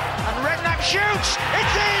 And Redknapp shoots.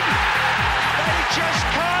 It's in. They just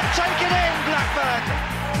can't take it in, Blackburn.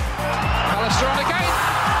 Alistair on again,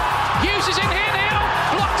 Hughes is in here now,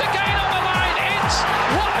 blocked again on the line,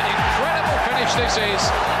 what an incredible finish this is,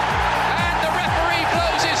 and the referee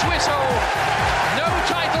blows his whistle, no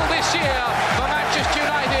title this year for Manchester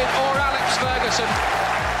United or Alex Ferguson.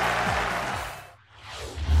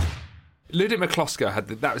 Ludovic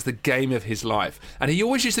McCloskey that was the game of his life, and he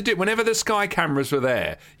always used to do it whenever the Sky cameras were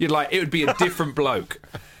there. It would be a different bloke.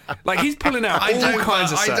 Like, he's pulling out all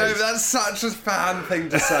kinds of saves. That's such a fan thing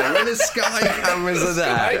to say. When the Sky cameras are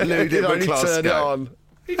there, Ludovic McCloskey.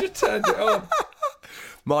 He just turned it on.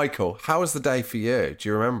 Michael, how was the day for you? Do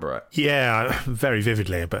you remember it? Yeah, very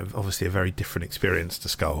vividly, but obviously a very different experience to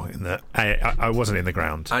Skull in that I wasn't in the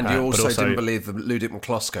ground. And you also didn't believe the Ludovic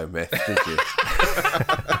McCloskey myth, did you?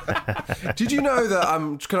 Did you know that,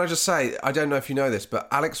 can I just say, I don't know if you know this, but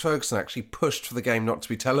Alex Ferguson actually pushed for the game not to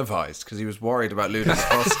be televised because he was worried about Ludovic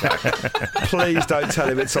McCloskey. Please don't tell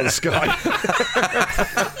him it's on Sky.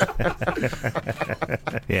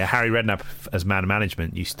 Yeah, Harry Redknapp, as man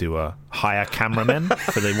management, used to hire cameramen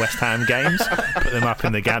for the West Ham games, put them up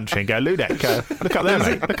in the gantry and go, Ludek, look up there,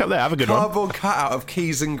 mate. Look up there, have a good one. Cardboard cutout of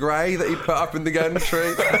Keys and Gray that he put up in the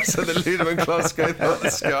gantry so that Ludovic McCloskey thought the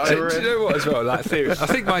Sky were in. Do you know what as well, that theory? I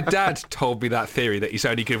think my dad told me that theory that he's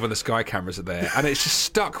only good when the Sky cameras are there, and it's just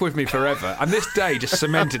stuck with me forever. And this day just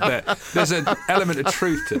cemented that there's an element of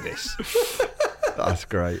truth to this. That's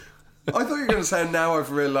great. I thought you were going to say, now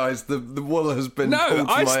I've realised the wool has been pulled from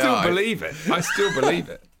my eye. I still believe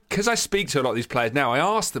it. Because I speak to a lot of these players now, I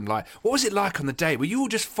ask them, what was it like on the day? Were you all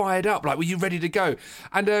just fired up? Were you ready to go?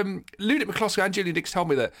 And Ludovic McCloskey and Julian Dix told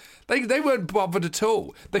me that they weren't bothered at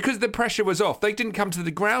all. Because the pressure was off. They didn't come to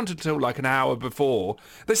the ground until an hour before.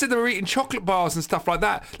 They said they were eating chocolate bars and stuff like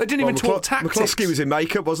that. They didn't even talk tactics. McCloskey was in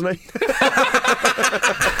makeup, wasn't he?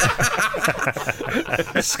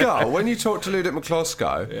 Skull, when you talk to Ludovic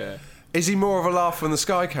McCloskey, is he more of a laugh when the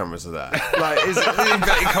Sky cameras are there? Is it an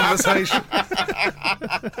inventing conversation?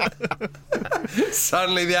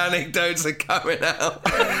 Suddenly the anecdotes are coming out.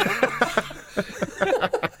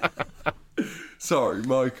 Sorry,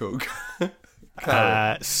 Michael.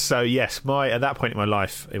 So yes, at that point in my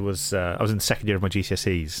life, it was I was in the second year of my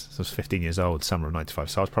GCSEs. So I was 15 years old, summer of '95.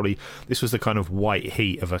 So I was this was the kind of white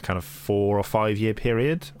heat of a kind of 4 or 5 year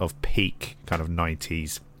period of peak kind of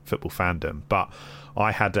 '90s football fandom. But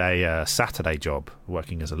I had a Saturday job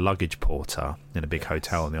working as a luggage porter in a big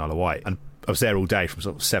hotel in the Isle of Wight, and I was there all day from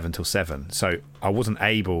sort of 7 till 7. So I wasn't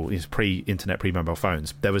able, it was pre-internet, pre-mobile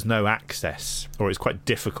phones, there was no access, or it was quite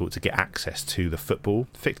difficult to get access to the football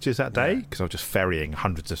fixtures that day, because I was just ferrying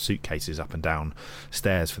hundreds of suitcases up and down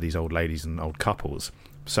stairs for these old ladies and old couples.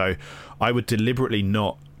 So I would deliberately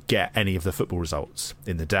not get any of the football results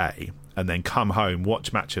in the day, and then come home,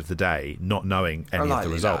 watch match of the day, not knowing any of the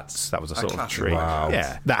results. That was a sort of treat. Wow.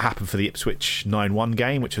 Yeah, that happened for the Ipswich 9-1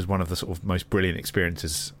 game, which was one of the sort of most brilliant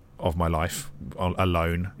experiences of my life,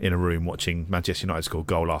 alone in a room watching Manchester United score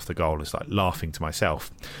goal after goal. It's like laughing to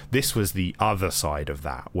myself. This was the other side of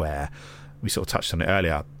that, where we sort of touched on it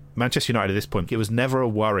earlier. Manchester United at this point, it was never a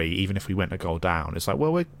worry, even if we went a goal down. It's like,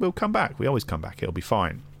 well, we'll come back. We always come back. It'll be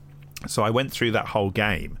fine. So I went through that whole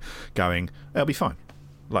game going, it'll be fine.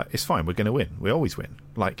 Like, it's fine. We're going to win. We always win.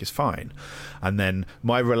 Like, it's fine. And then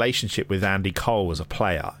my relationship with Andy Cole as a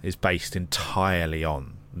player is based entirely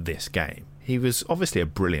on this game. He was obviously a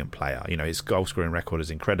brilliant player. You know, his goal scoring record is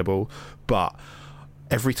incredible, but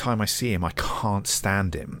every time I see him, I can't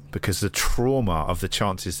stand him because the trauma of the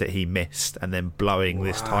chances that he missed and then blowing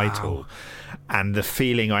this title, and the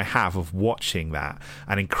feeling I have of watching that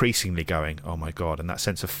and increasingly going, oh my God, and that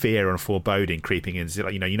sense of fear and foreboding creeping in.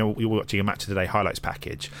 Like, you know, you're watching a Match of the Day highlights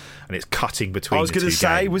package and it's cutting between the two games. I was going to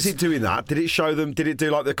say, was it doing that? Did it show them, did it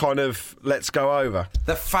do like the kind of let's go over?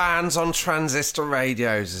 The fans on transistor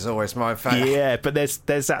radios is always my favourite. Yeah, but there's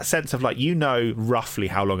that sense of like, you know roughly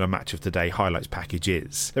how long a Match of the Day highlights package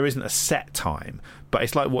is. There isn't a set time, but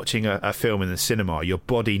it's like watching a film in the cinema. Your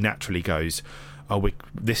body naturally goes, oh,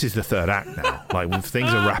 this is the third act now. Like, when things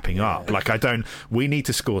are wrapping up. Like, we need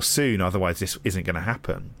to score soon, otherwise this isn't going to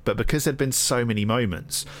happen. But because there'd been so many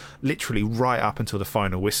moments, literally right up until the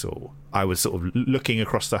final whistle, I was sort of looking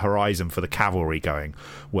across the horizon for the cavalry going,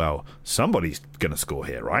 well, somebody's going to score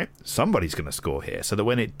here, right? Somebody's going to score here. So that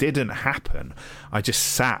when it didn't happen, I just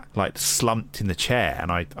sat, like, slumped in the chair,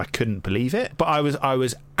 and I couldn't believe it. But I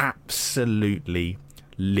was absolutely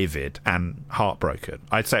livid and heartbroken.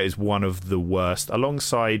 I'd say it was one of the worst,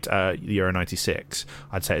 alongside the Euro 96,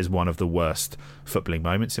 I'd say it is one of the worst footballing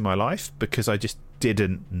moments in my life, because I just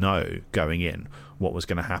didn't know going in what was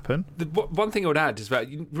going to happen. One thing I would add is about,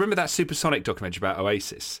 you remember that Supersonic documentary about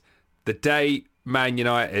Oasis? The day Man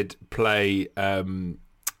United play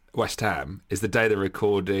West Ham is the day they're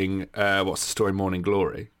recording What's the Story, Morning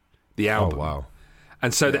Glory, the album. Oh, wow.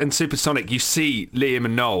 And so in Supersonic, you see Liam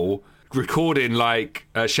and Noel recording like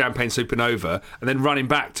Champagne Supernova and then running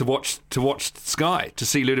back to watch Sky to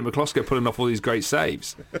see Ludic McCloskey pulling off all these great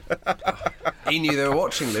saves. He knew they were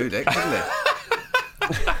watching Ludic, didn't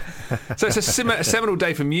he? So it's a seminal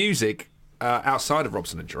day for music outside of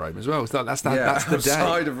Robson and Jerome as well. That's the day.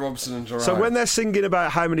 Outside of Robson and Jerome. So when they're singing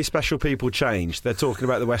about how many special people changed, they're talking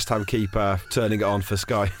about the West Ham keeper turning it on for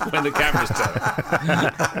Sky. When the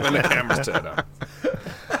cameras turn up.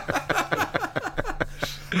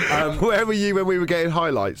 Where were you when we were getting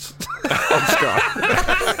highlights on Sky?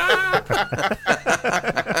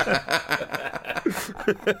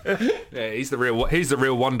 Yeah, he's the real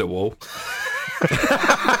Wonderwall.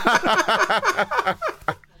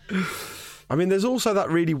 I mean, there's also that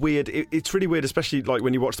really weird. It's really weird, especially like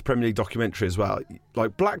when you watch the Premier League documentary as well.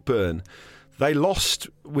 Like Blackburn, they lost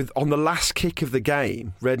on the last kick of the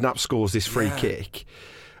game. Redknapp scores this free kick,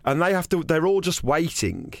 and they're all just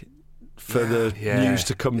waiting for the news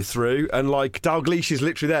to come through, and like Dalglish is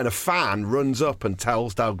literally there, and a fan runs up and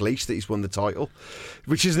tells Dalglish that he's won the title,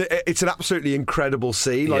 which is it's an absolutely incredible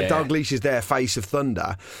scene. Like Dalglish is there, face of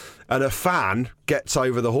thunder, and a fan gets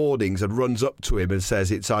over the hoardings and runs up to him and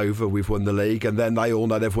says, "It's over, we've won the league," and then they all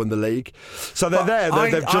know they've won the league. So they're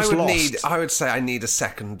they've just lost. I would say I need a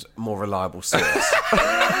second, more reliable source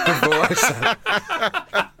before I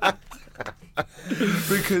say.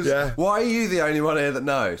 Because why are you the only one here that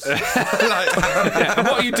knows? What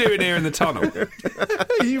are you doing here in the tunnel?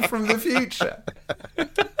 Are you from the future?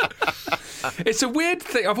 It's a weird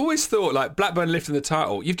thing. I've always thought, like, Blackburn lifting the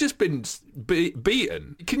title, you've just been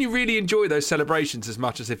beaten. Can you really enjoy those celebrations as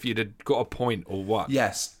much as if you'd have got a point or what?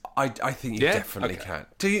 Yes, I think you definitely can.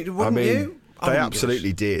 Do you? They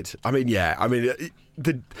absolutely did. I mean,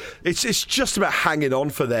 it's just about hanging on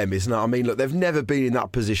for them, isn't it? I mean, look, they've never been in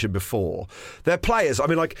that position before. Their players, I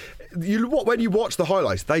mean, like, when you watch the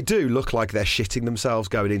highlights, they do look like they're shitting themselves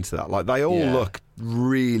going into that. Like, they all look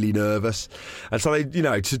really nervous. And so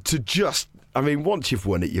they, to just, I mean, once you've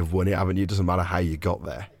won it, haven't you? It doesn't matter how you got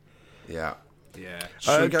there. Yeah.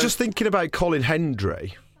 Just thinking about Colin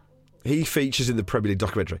Hendry. He features in the Premier League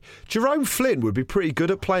documentary. Jerome Flynn would be pretty good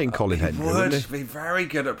at playing Colin Hendry, wouldn't he? Would be very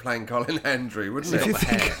good at playing Colin Hendry, wouldn't he?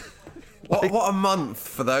 What a month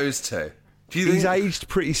for those two. Do you think he's aged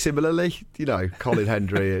pretty similarly? Colin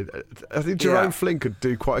Hendry. I think Jerome Flynn could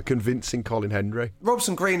do quite a convincing Colin Hendry.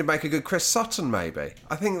 Robson Green would make a good Chris Sutton, maybe.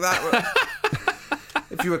 I think that would,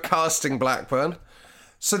 if you were casting Blackburn.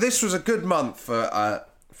 So this was a good month for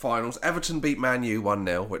finals. Everton beat Man U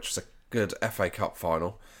 1-0, which was a good FA Cup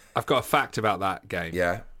final. I've got a fact about that game.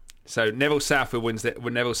 Yeah. So Neville Southall wins the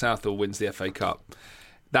FA Cup.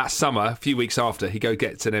 That summer, a few weeks after, he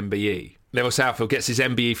gets an MBE. Neville Southall gets his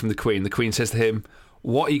MBE from the Queen. The Queen says to him,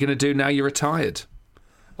 "What are you going to do now you're retired?"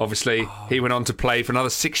 Obviously, he went on to play for another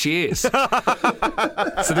 6 years. So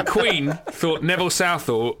the Queen thought Neville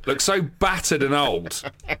Southall looked so battered and old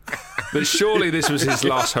that surely this was his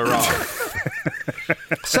last hurrah.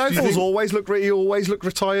 Southall's always looked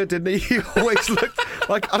retired, didn't he? He always looked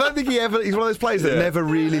like, I don't think he's one of those players that never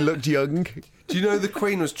really looked young. Do you know the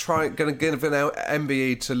Queen was going to give an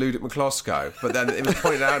MBE to Ludic McCloskey, but then it was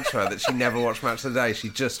pointed out to her that she never watched Match of the Day. She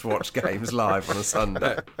just watched games live on a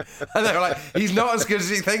Sunday. And they were like, he's not as good as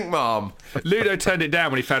you think, Mum. Ludo turned it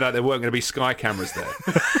down when he found out there weren't going to be Sky cameras there.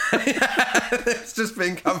 It's just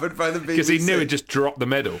been covered by the BBC. Because he knew he'd just dropped the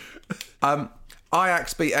medal.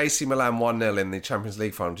 Ajax beat AC Milan 1-0 in the Champions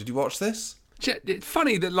League final. Did you watch this? It's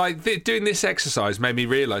funny that doing this exercise made me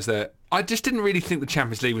realise that I just didn't really think the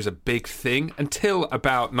Champions League was a big thing until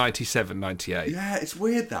about 97, 98. Yeah, it's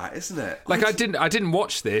weird that, isn't it? I didn't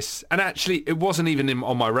watch this, and actually it wasn't even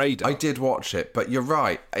on my radar. I did watch it, but you're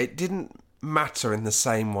right. It didn't matter in the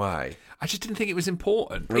same way. I just didn't think it was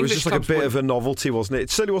important. It was just like a bit of a novelty, wasn't it?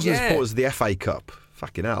 It certainly wasn't as important as the FA Cup.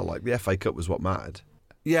 Fucking hell, like the FA Cup was what mattered.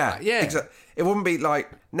 Yeah. Exactly. It wouldn't be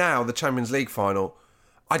like now the Champions League final.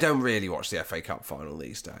 I don't really watch the FA Cup final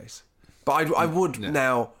these days, but I would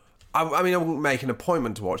now. I mean, I wouldn't make an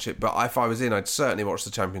appointment to watch it, but if I was in, I'd certainly watch the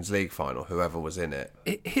Champions League final, whoever was in it.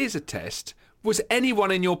 Here's a test. Was anyone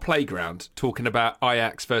in your playground talking about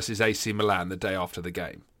Ajax versus AC Milan the day after the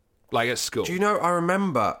game? Like at school? Do you know, I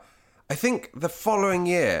remember, I think the following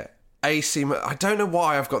year, AC Milan, I don't know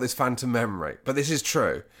why I've got this phantom memory, but this is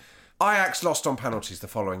true. Ajax lost on penalties the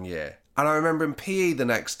following year. And I remember in PE the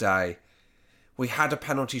next day, we had a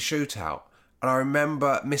penalty shootout. And I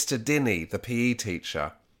remember Mr. Dinny, the PE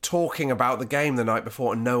teacher, talking about the game the night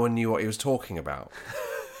before and no one knew what he was talking about.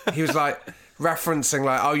 He was like referencing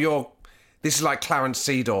like, this is like Clarence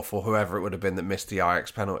Seedorf or whoever it would have been that missed the Ajax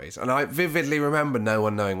penalties. And I vividly remember no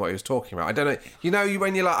one knowing what he was talking about. I don't know,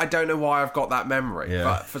 when you're like, I don't know why I've got that memory,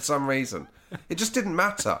 but for some reason, it just didn't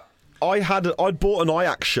matter. I'd bought an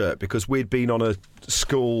Ajax shirt because we'd been on a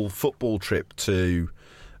school football trip to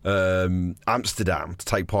Amsterdam to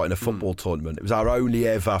take part in a football tournament. It was our only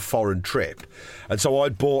ever foreign trip, and so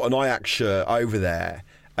I'd bought an Ajax shirt over there,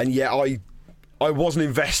 and yet I wasn't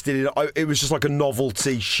invested in it. It was just like a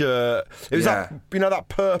novelty shirt. It was that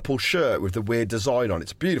purple shirt with the weird design on it.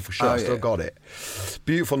 It's a beautiful shirt. I still got it.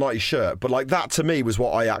 Beautiful 90s shirt, but like that to me was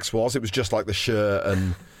what Ajax was. It was just like the shirt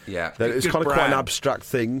and. Yeah, it was kind of quite an abstract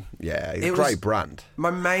thing. Yeah, it was a great brand. My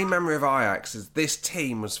main memory of Ajax is this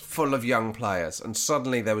team was full of young players, and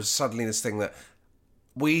suddenly there was this thing that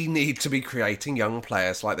we need to be creating young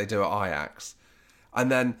players like they do at Ajax.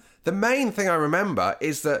 And then the main thing I remember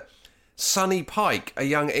is that Sonny Pike, a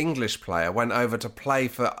young English player, went over to play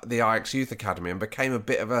for the Ajax Youth Academy and became a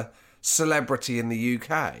bit of a celebrity in the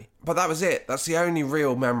UK. But that was it. That's the only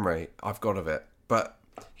real memory I've got of it. But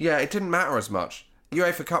yeah, it didn't matter as much.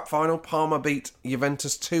 UEFA Cup final, Parma beat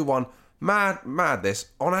Juventus 2-1. Mad this,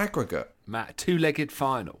 on aggregate. Mad, two-legged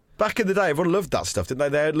final. Back in the day, everyone loved that stuff, didn't they?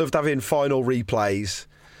 They loved having final replays.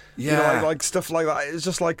 Yeah. You know, like stuff like that. It was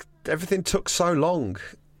just like everything took so long.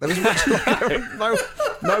 There was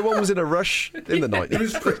no one was in a rush in the 90s.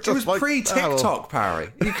 It was pre-TikTok, Parry.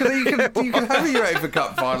 You could have a UEFA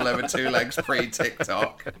Cup final over two legs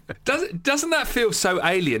pre-TikTok. Doesn't that feel so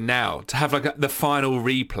alien now to have like the final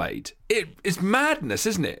replayed? It's madness,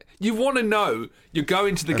 isn't it? You want to know you're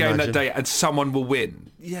going to the game that day and someone will win.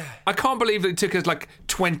 Yeah. I can't believe that it took us like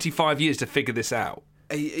 25 years to figure this out.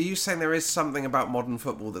 Are you saying there is something about modern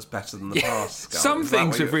football that's better than the past? Some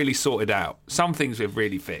things we've really sorted out. Some things we've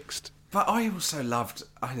really fixed. But I also loved,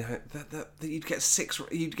 that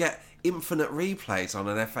you'd get infinite replays on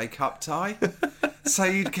an FA Cup tie. So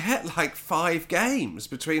you'd get like 5 games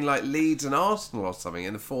between like Leeds and Arsenal or something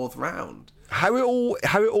in the 4th round. How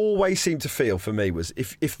it always seemed to feel for me was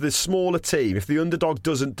if the smaller team, if the underdog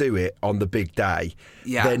doesn't do it on the big day,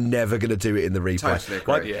 they're never going to do it in the replay. Totally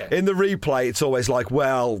agree. Like, in the replay, it's always like,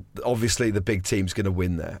 well, obviously the big team's going to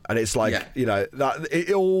win there, and it's like that.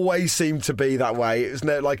 It always seemed to be that way. It was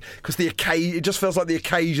like because it just feels like the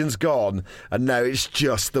occasion's gone, and now it's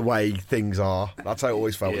just the way things are. That's how it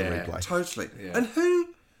always felt in the replay. Totally. Yeah. And who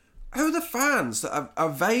are the fans that are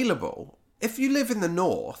available if you live in the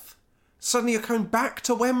north? Suddenly you're coming back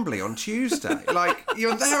to Wembley on Tuesday. Like,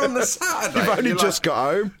 you're there on the Saturday. You've only just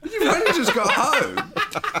got home. You've only just got home.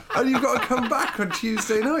 And you've got to come back on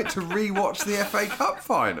Tuesday night to re-watch the FA Cup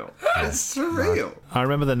final. It's surreal. I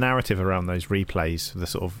remember the narrative around those replays, the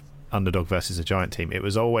sort of underdog versus a giant team. It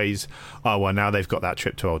was always, now they've got that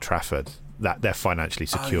trip to Old Trafford. that they're financially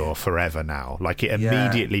secure forever now. Like, it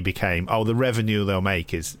immediately became, the revenue they'll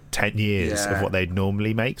make is 10 years of what they'd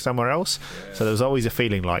normally make somewhere else. So there was always a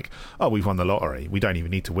feeling like, we've won the lottery, we don't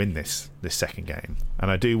even need to win this second game.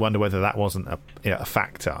 And I do wonder whether that wasn't a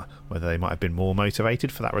factor, whether they might have been more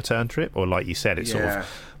motivated for that return trip, or like you said, it's sort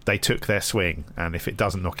of, they took their swing, and if it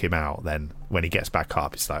doesn't knock him out, then when he gets back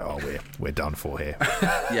up, it's like, we're done for here.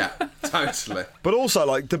 Yeah, totally. But also,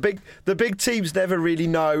 like, the big teams never really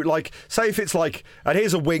know. Like, say if it's like, and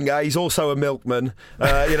here's a winger, he's also a milkman,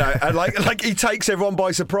 and like he takes everyone by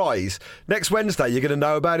surprise. Next Wednesday, you're going to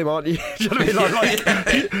know about him, aren't you? You know what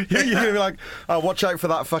I mean? You're going to be like, watch out for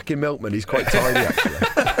that fucking milkman. He's quite tiny, actually.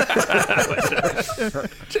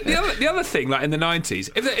 The other thing, like in the 90s,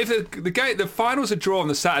 if the finals are drawn on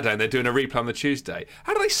the Saturday and they're doing a replay on the Tuesday,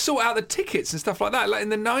 how do they sort out the tickets and stuff like that? Like in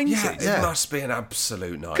the 90s, it must be an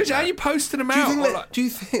absolute nightmare. Because how are you posting them out? Do you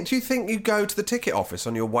think you go to the ticket office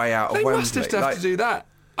on your way out of Wembley? They must have to do that.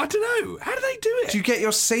 I don't know. How do they do it? Do you get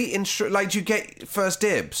your seat do you get first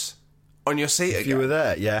dibs on your seat if you were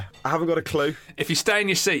there? Yeah, I haven't got a clue. If you stay in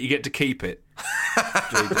your seat, you get to keep it.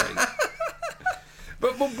 3 days.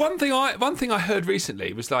 But one thing I heard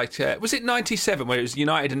recently was like, was it 97 where it was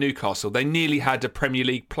United and Newcastle? They nearly had a Premier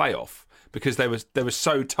League playoff because they were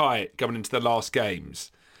so tight going into the last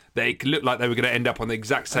games. They looked like they were going to end up on the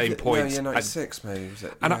exact same points. No, 96 maybe. Was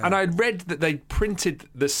it? And I read that they printed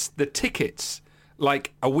the tickets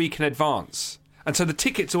like a week in advance. And so the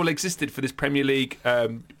tickets all existed for this Premier League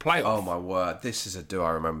playoff. Oh my word! Do I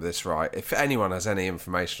remember this right? If anyone has any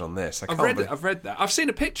information on this, I've read that. I've seen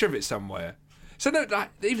a picture of it somewhere. So like,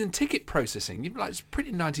 even ticket processing, it's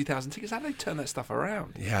printing 90,000 tickets. How do they turn that stuff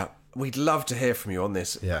around? Yeah, we'd love to hear from you on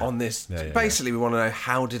this. Yeah. Basically, we want to know,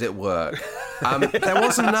 how did it work? There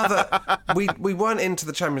was another. We weren't into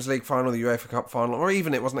the Champions League final, the UEFA Cup final, or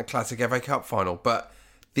even it wasn't a classic FA Cup final. But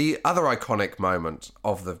the other iconic moment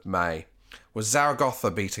of the May was Zaragoza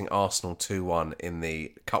beating Arsenal 2-1 in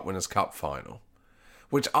the Cup Winners' Cup final,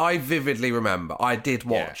 which I vividly remember. I did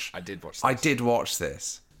watch. Yeah, I did watch this. I did watch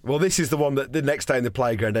this. Well, this is the one that the next day in the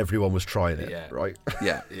playground, everyone was trying it, right?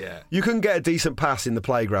 Yeah. You couldn't get a decent pass in the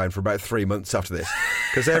playground for about 3 months after this,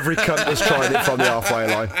 because every cunt was trying it from the halfway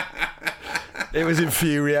line. It was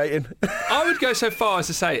infuriating. I would go so far as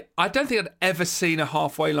to say, I don't think I'd ever seen a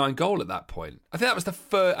halfway line goal at that point. I think that was the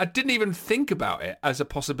first. I didn't even think about it as a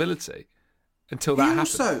possibility until that happened.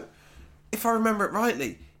 Also, if I remember it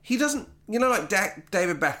rightly, he doesn't, like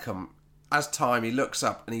David Beckham, as time, he looks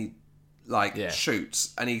up and he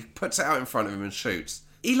shoots, and he puts it out in front of him and shoots.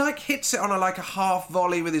 He hits it on a half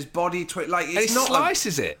volley with his body, and he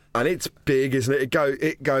slices it, and it's big, isn't it?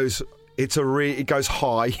 It goes. It goes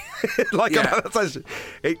high,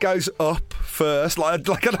 it goes up first,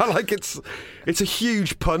 it's a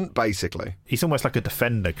huge punt basically. He's almost like a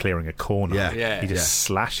defender clearing a corner. He just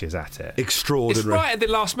slashes at it. Extraordinary. It's right at the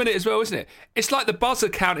last minute as well, isn't it? It's like the buzzer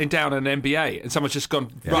counting down an NBA, and someone's just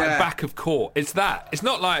gone back of court. It's that. It's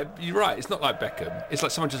not like, you're right. It's not like Beckham. It's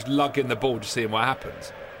like someone just lugging the ball, just seeing what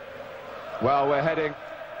happens. Well, we're heading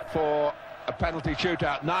for a penalty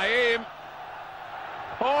shootout. Naeem.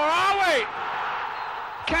 Or are we?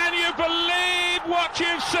 Can you believe what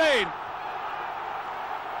you've seen?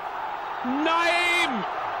 Naeem,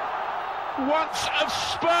 once of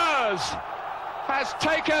Spurs, has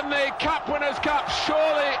taken the Cup Winners' Cup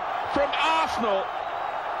surely from Arsenal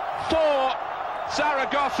for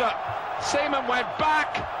Zaragoza. Seaman went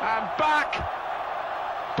back and back,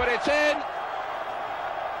 but it's in,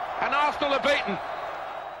 and Arsenal are beaten.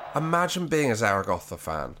 Imagine being a Zaragoza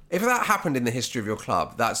fan. If that happened in the history of your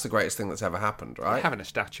club, that's the greatest thing that's ever happened, right? You're having a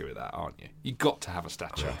statue of that, aren't you? You got to have a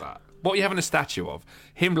statue of that. What are you having a statue of?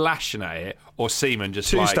 Him lashing at it, or Seaman just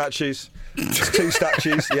two statues? Just 2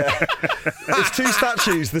 statues, yeah. It's 2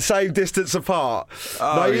 statues the same distance apart.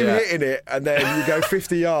 Naeem hitting it, and then you go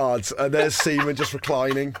 50 yards, and there's Seaman just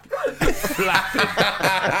reclining.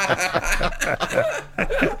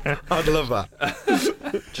 I'd love that.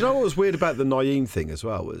 Do you know what was weird about the Naeem thing as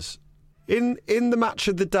well was in the match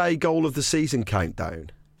of the day, goal of the season countdown,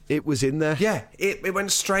 it was in there. Yeah, it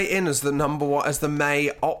went straight in as the number one, as the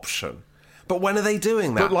May option. But when are they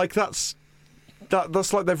doing that? But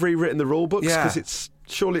that's like they've rewritten the rule books, because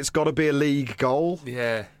surely it's got to be a league goal.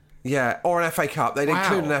 Yeah, or an FA Cup. They'd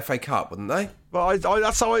include an FA Cup, wouldn't they? Well,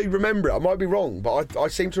 that's how I remember it. I might be wrong, but I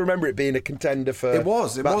seem to remember it being a contender for. It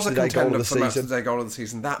was a contender for Match of the Day goal of the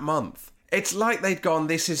season that month. It's like they'd gone,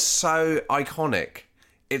 this is so iconic,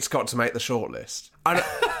 it's got to make the shortlist. And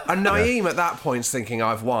Naeem at that point's thinking,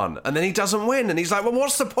 I've won. And then he doesn't win. And he's like, well,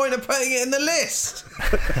 what's the point of putting it in the list?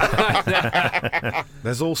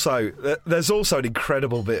 There's also an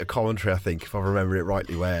incredible bit of commentary, I think, if I remember it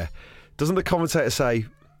rightly, where doesn't the commentator say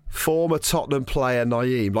former Tottenham player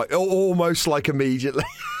Naeem, like almost like immediately,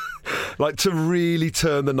 like to really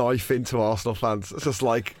turn the knife into Arsenal fans? It's just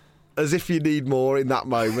like as if you need more in that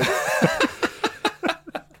moment.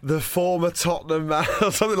 The former Tottenham man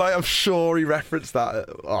or something like. I'm sure he referenced that.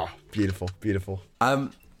 Oh, beautiful, beautiful.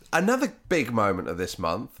 Another big moment of this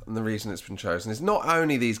month, and the reason it's been chosen, is not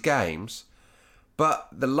only these games, but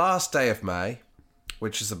the last day of May,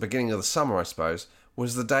 which is the beginning of the summer, I suppose,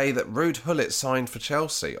 was the day that Ruud Gullit signed for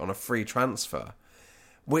Chelsea on a free transfer,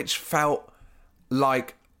 which felt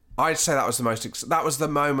like, I'd say that was that was the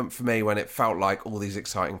moment for me when it felt like all these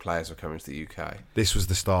exciting players were coming to the UK. This was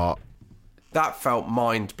the start. That felt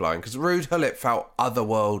mind-blowing, because Ruud Gullit felt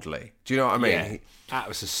otherworldly. Do you know what I mean? Yeah, that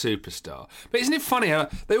was a superstar. But isn't it funny how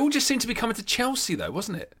they all just seemed to be coming to Chelsea, though,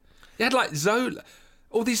 wasn't it? You had, like, Zola,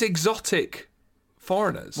 all these exotic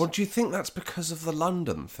foreigners. Well, do you think that's because of the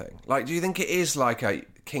London thing? Like, do you think it is like a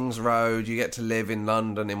King's Road, you get to live in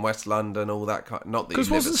London, in West London, all that kind... Not that you live at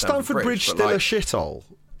Because wasn't Stamford Bridge still a shithole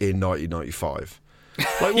in 1995?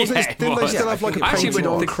 Like, didn't they still have like a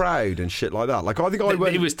painted-on crowd and shit like that? Like, I think I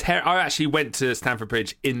went. It was I actually went to Stamford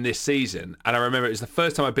Bridge in this season, and I remember it was the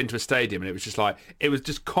first time I'd been to a stadium, and it was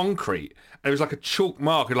just concrete, and it was like a chalk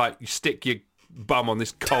mark, and like you stick your bum on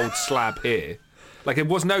this cold slab here, like there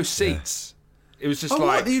was no seats. Yeah. It was just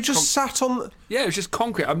like what? You just sat on. Yeah, it was just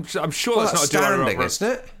concrete. I'm sure well, that's not a standing,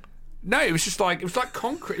 isn't it? No, it was like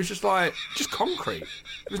concrete. It was just concrete.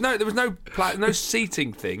 There was no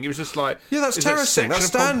seating thing. It was just like that's terracing. That's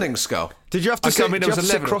standing, Skull. Did you have to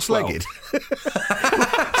sit cross-legged?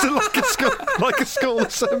 like a school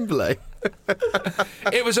assembly.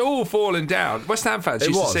 It was all falling down. West Ham fans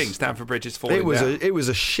used to sing "Stamford Bridge is falling down." It was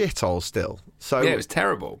a shithole still. So yeah, it was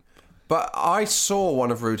terrible. But I saw one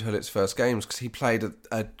of Ruud Gullit's first games because he played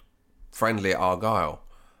a friendly at Argyle,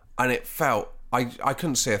 and it felt. I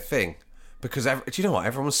couldn't see a thing because do you know what?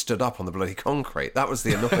 Everyone stood up on the bloody concrete. That was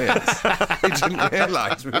the annoyance. They didn't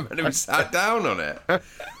realise we were meant to be sat down on it.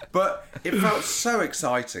 But it felt so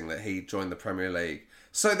exciting that he joined the Premier League.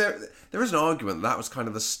 So there is an argument that was kind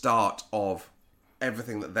of the start of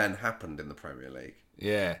everything that then happened in the Premier League.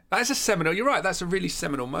 Yeah, that's a seminal. You're right. That's a really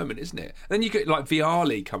seminal moment, isn't it? And then you get like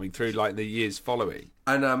Vialli coming through like the years following.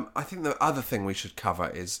 And I think the other thing we should cover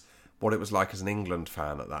is what it was like as an England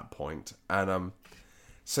fan at that point. And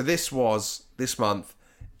so this month,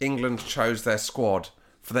 England chose their squad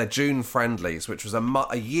for their June friendlies, which was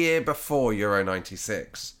a year before Euro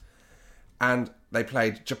 96. And they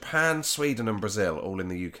played Japan, Sweden and Brazil, all in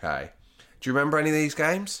the UK. Do you remember any of these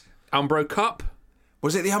games? Umbro Cup?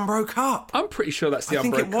 Was it the Umbro Cup? I'm pretty sure that's the Umbro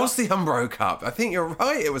Cup. I think it was the Umbro Cup. I think you're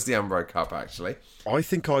right, it was the Umbro Cup, actually. I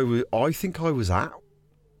think I was at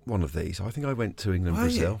one of these. I think I went to England,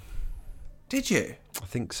 Brazil. Did you? I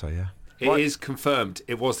think so, yeah. It is confirmed.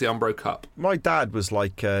 It was the Umbro Cup. My dad was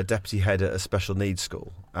like deputy head at a special needs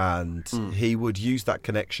school, and he would use that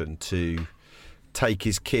connection to take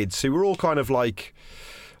his kids, who were all kind of like,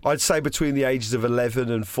 I'd say between the ages of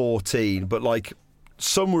 11 and 14, but like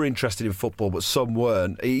some were interested in football, but some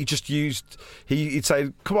weren't. He'd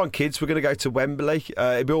say, come on, kids, we're going to go to Wembley.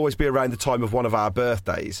 It'd always be around the time of one of our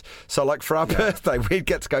birthdays. So, like, for our birthday, we'd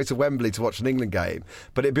get to go to Wembley to watch an England game.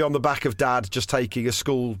 But it'd be on the back of Dad just taking a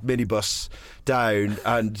school minibus down.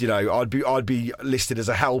 And, you know, I'd be listed as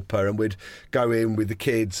a helper, and we'd go in with the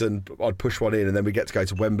kids, and I'd push one in, and then we'd get to go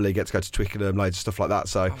to Wembley, get to go to Twickenham, loads of stuff like that.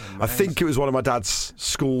 So, I think it was one of my dad's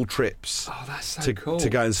school trips cool. to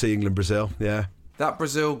go and see England, Brazil. Yeah. That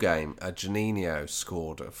Brazil game, Juninho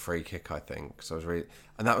scored a free kick, I think. So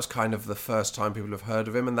and that was kind of the first time people have heard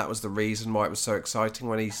of him, and that was the reason why it was so exciting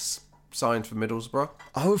when he signed for Middlesbrough.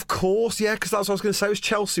 Oh, of course, yeah, because that's what I was going to say. It was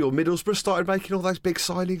Chelsea or Middlesbrough started making all those big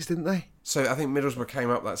signings, didn't they? So I think Middlesbrough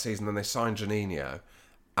came up that season, and they signed Juninho,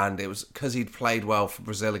 and it was because he'd played well for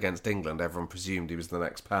Brazil against England. Everyone presumed he was the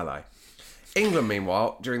next Pelé. England,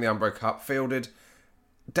 meanwhile, during the Umbro Cup, fielded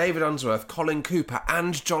David Unsworth, Colin Cooper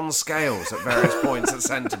and John Scales at various points at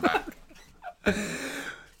centre-back.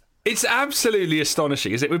 It's absolutely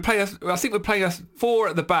astonishing, is it? I think we're playing a 4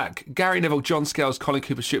 at the back. Gary Neville, John Scales, Colin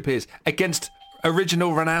Cooper, Stuart Pearce against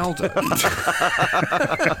original Ronaldo.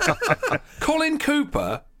 Colin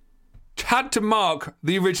Cooper had to mark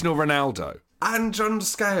the original Ronaldo. And John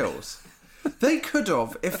Scales. They could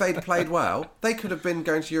have, if they'd played well, they could have been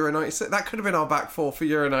going to Euro 96. That could have been our back 4 for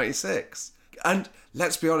Euro 96. And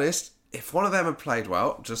let's be honest, if one of them had played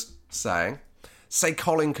well, just saying, say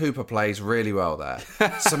Colin Cooper plays really well there,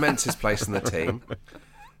 cements his place in the team,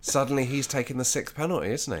 suddenly he's taking the 6th penalty,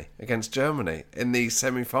 isn't he, against Germany in the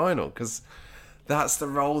semi-final, because That's the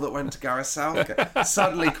role that went to Gareth Southgate.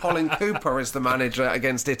 Suddenly Colin Cooper is the manager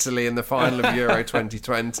against Italy in the final of Euro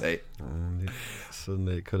 2020.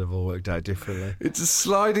 Suddenly it could have all worked out differently. It's a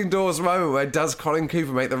sliding doors moment where does Colin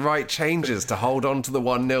Cooper make the right changes to hold on to the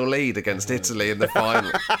 1-0 lead against Italy in the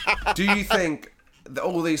final? Do you think, that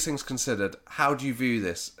all these things considered, how do you view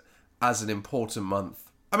this as an important month?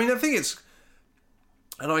 I mean, I think it's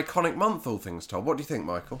an iconic month, all things told. What do you think,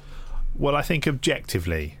 Michael? Well, I think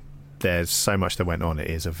objectively, there's so much that went on. It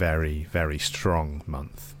is a very, very strong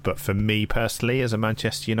month. But for me personally, as a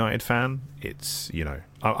Manchester United fan, it's,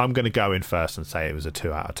 I'm going to go in first and say it was a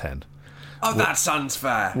 2 out of 10. Oh, that's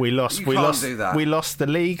unfair. We lost do that. We lost the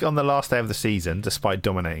league on the last day of the season, despite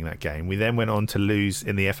dominating that game. We then went on to lose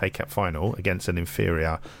in the FA Cup final against an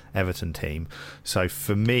inferior Everton team. So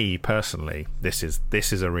for me personally, this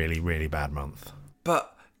is a really, really bad month.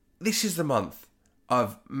 But this is the month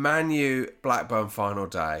of Man U Blackburn final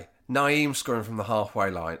day, Naeem scoring from the halfway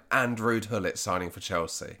line, and Ruud Gullit signing for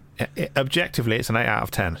Chelsea. Objectively, it's an 8 out of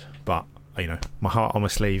 10. But my heart on my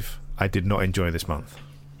sleeve, I did not enjoy this month.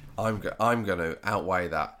 I'm going to outweigh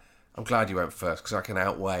that. I'm glad you went first because I can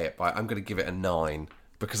outweigh it I'm going to give it a 9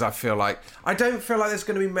 because I don't feel like there's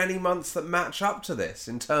going to be many months that match up to this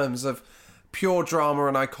in terms of pure drama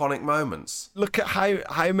and iconic moments. Look at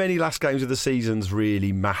how many last games of the seasons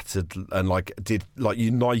really mattered and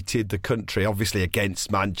united the country, obviously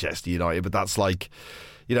against Manchester United, but that's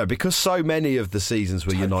because so many of the seasons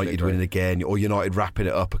were United winning again or United wrapping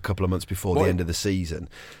it up a couple of months before the end of the season.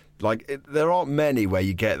 There aren't many where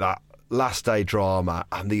you get that last day drama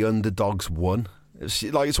and the underdogs won.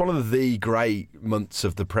 It's one of the great months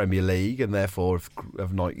of the Premier League and therefore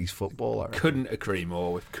of 90s football. Couldn't agree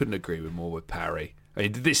more. Couldn't agree more with Parry. I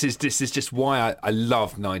mean, this is just why I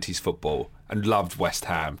loved 90s football and loved West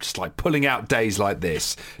Ham. Just pulling out days like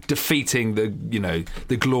this, defeating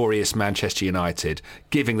the glorious Manchester United,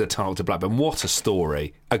 giving the title to Blackburn. What a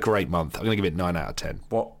story! A great month. I'm going to give it 9 out of 10.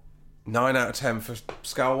 What? 9 out of 10 for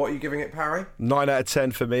Skull. What are you giving it, Parry? 9 out of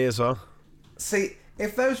 10 for me as well. See,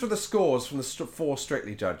 if those were the scores from the 4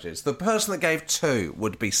 Strictly judges, the person that gave 2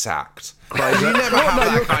 would be sacked. Craig. You never have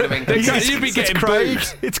that kind of income. You'd be getting Craig.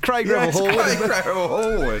 booed. It's Craig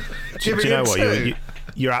Revel-Hallwood. Do you know what?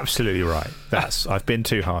 You're absolutely right. I've been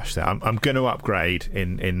too harsh there. I'm going to upgrade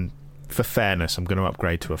for fairness. I'm going to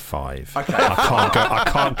upgrade to a 5. Okay.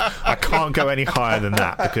 I can't go any higher than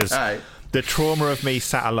that because the trauma of me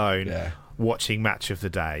sat alone watching Match of the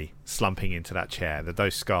Day, slumping into that chair,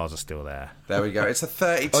 those scars are still there. There we go. It's a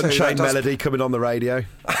 32. Unchained Melody coming on the radio.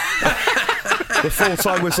 The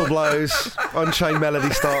full-time whistle blows. Unchained Melody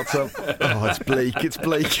starts up. Oh, it's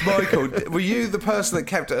bleak. Michael, were you the person that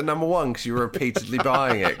kept it at number 1 because you were repeatedly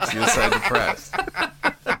buying it because you were so depressed?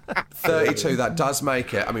 32, that does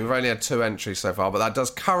make it. I mean, we've only had 2 entries so far, but that does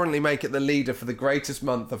currently make it the leader for the greatest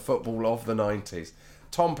month of football of the 90s.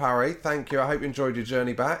 Tom Parry, thank you. I hope you enjoyed your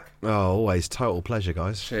journey back. Oh, always total pleasure,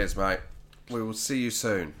 guys. Cheers, mate. We will see you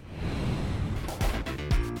soon.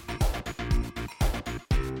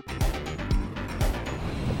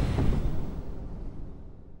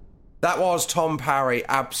 That was Tom Parry.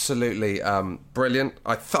 Absolutely brilliant.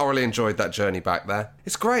 I thoroughly enjoyed that journey back there.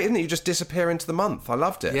 It's great, isn't it? You just disappear into the month. I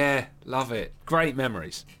loved it. Yeah, love it. Great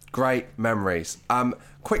memories. Great memories.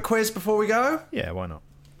 Quick quiz before we go? Yeah, why not?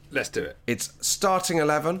 Let's do it. It's starting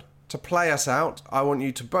 11. To play us out, I want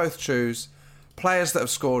you to both choose players that have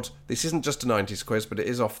scored... This isn't just a 90s quiz, but it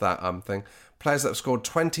is off that thing. Players that have scored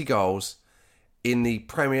 20 goals in the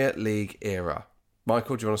Premier League era.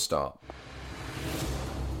 Michael, do you want to start?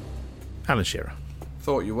 Alan Shearer.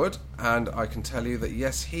 Thought you would, and I can tell you that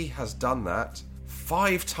yes, he has done that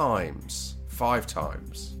 5 times. 5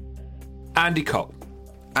 times. Andy Cole.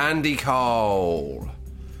 Andy Cole.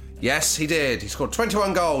 Yes, he did. He scored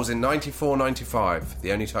 21 goals in 94-95,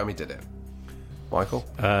 the only time he did it. Michael?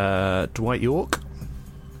 Dwight York.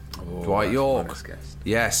 Dwight York.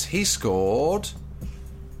 Yes, he scored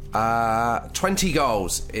 20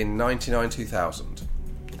 goals in 99-2000.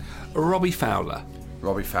 Robbie Fowler.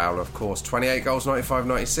 Robbie Fowler, of course. 28 goals,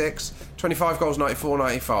 95-96. 25 goals,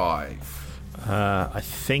 94-95. I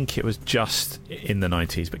think it was just in the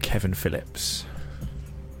 90s, but Kevin Phillips.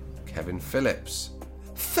 Kevin Phillips.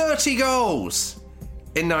 30 goals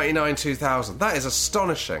in 99-2000. That is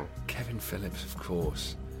astonishing. Kevin Phillips, of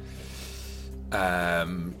course.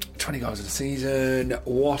 20 goals in the season.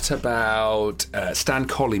 What about Stan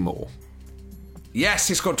Collymore? Yes,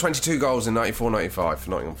 he scored 22 goals in 94-95 for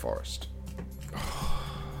Nottingham Forest.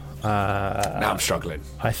 Now I'm struggling.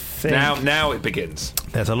 I think now it begins.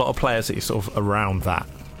 There's a lot of players that are sort of around that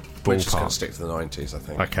ballpark. We're just going to stick to the 90s, I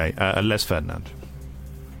think. Okay, Les Ferdinand.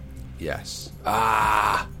 Yes.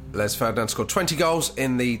 Les Ferdinand scored 20 goals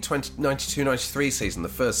in the 92-93 season, the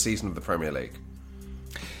first season of the Premier League.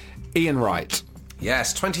 Ian Wright.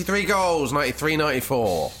 Yes, 23 goals,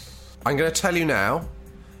 93-94. I'm going to tell you now,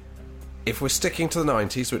 if we're sticking to the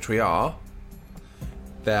 90s, which we are,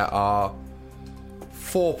 there are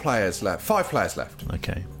 5 players left.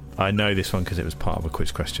 Okay. I know this one because it was part of a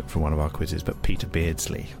quiz question from one of our quizzes, but Peter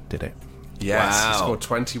Beardsley did it. Yes, wow. He scored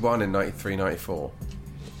 21 in 93-94.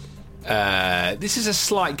 This is a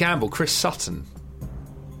slight gamble. Chris Sutton.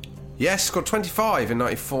 Yes, scored 25 in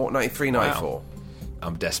 93-94. Wow.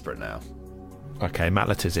 I'm desperate now. Okay, Matt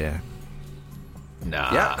Letizia.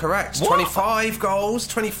 Nah. Yeah, correct. What? 25 goals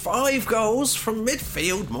from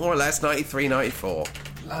midfield, more or less, 93-94.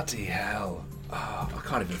 Bloody hell. Oh, I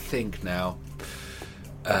can't even think now.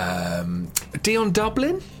 Dion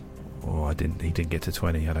Dublin? Oh, he didn't get to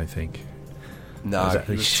 20, I don't think. No,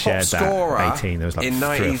 he was shared top scorer that 18. There was like in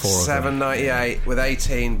 97, 98 with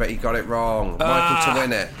 18, but he got it wrong. Michael to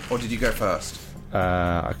win it. Or did you go first?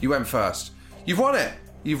 You went first. You've won it.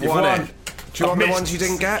 You've won it. Do you want the ones you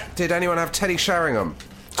didn't get? Did anyone have Teddy Sheringham?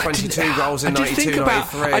 22 goals in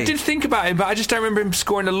 92-93. I did think about him, but I just don't remember him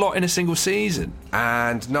scoring a lot in a single season.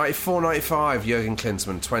 And 94-95, Jurgen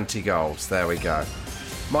Klinsmann, 20 goals. There we go.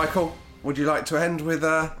 Michael, would you like to end with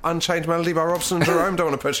Unchanged Melody by Robson and Jerome? Don't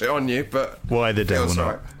want to push it on you, but... Why the devil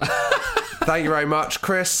not? Thank you very much.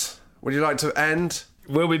 Chris, would you like to end?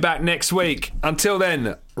 We'll be back next week. Until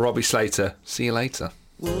then, Robbie Slater. See you later.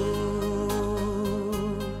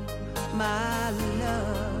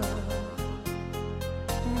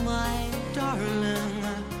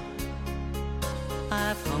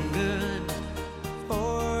 I've hungered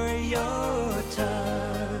for your touch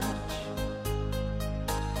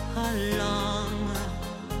a long,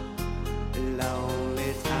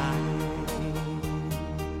 lonely time,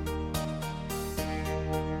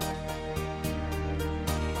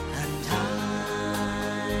 and time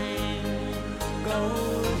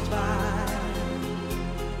goes by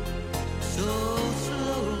so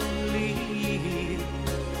slowly,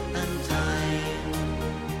 and time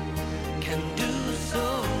can do so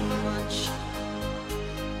much.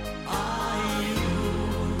 Are you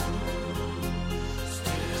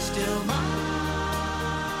still mine?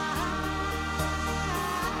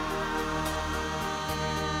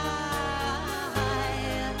 I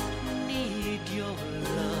need your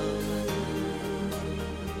love.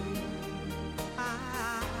 I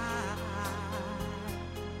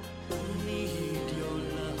need your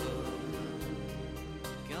love.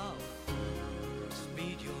 Go,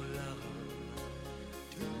 speed your love.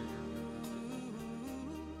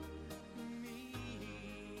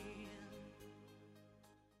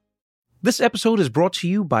 This episode is brought to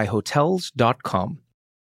you by Hotels.com.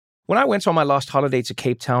 When I went on my last holiday to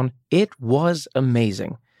Cape Town, it was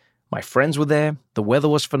amazing. My friends were there, the weather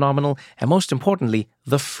was phenomenal, and most importantly,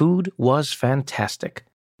 the food was fantastic.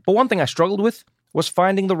 But one thing I struggled with was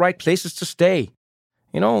finding the right places to stay.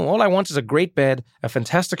 You know, all I want is a great bed, a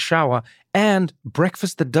fantastic shower, and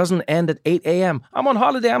breakfast that doesn't end at 8 a.m. I'm on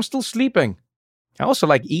holiday, I'm still sleeping. I also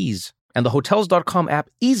like ease, and the Hotels.com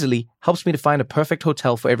app easily helps me to find a perfect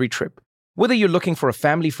hotel for every trip. Whether you're looking for a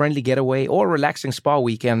family-friendly getaway or a relaxing spa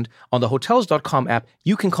weekend, on the Hotels.com app,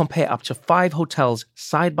 you can compare up to 5 hotels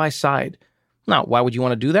side by side. Now, why would you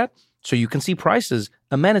want to do that? So you can see prices,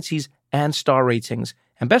 amenities, and star ratings.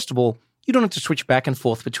 And best of all, you don't have to switch back and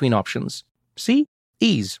forth between options. See?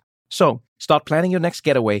 Ease. So, start planning your next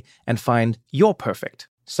getaway and find your perfect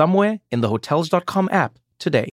somewhere in the Hotels.com app today.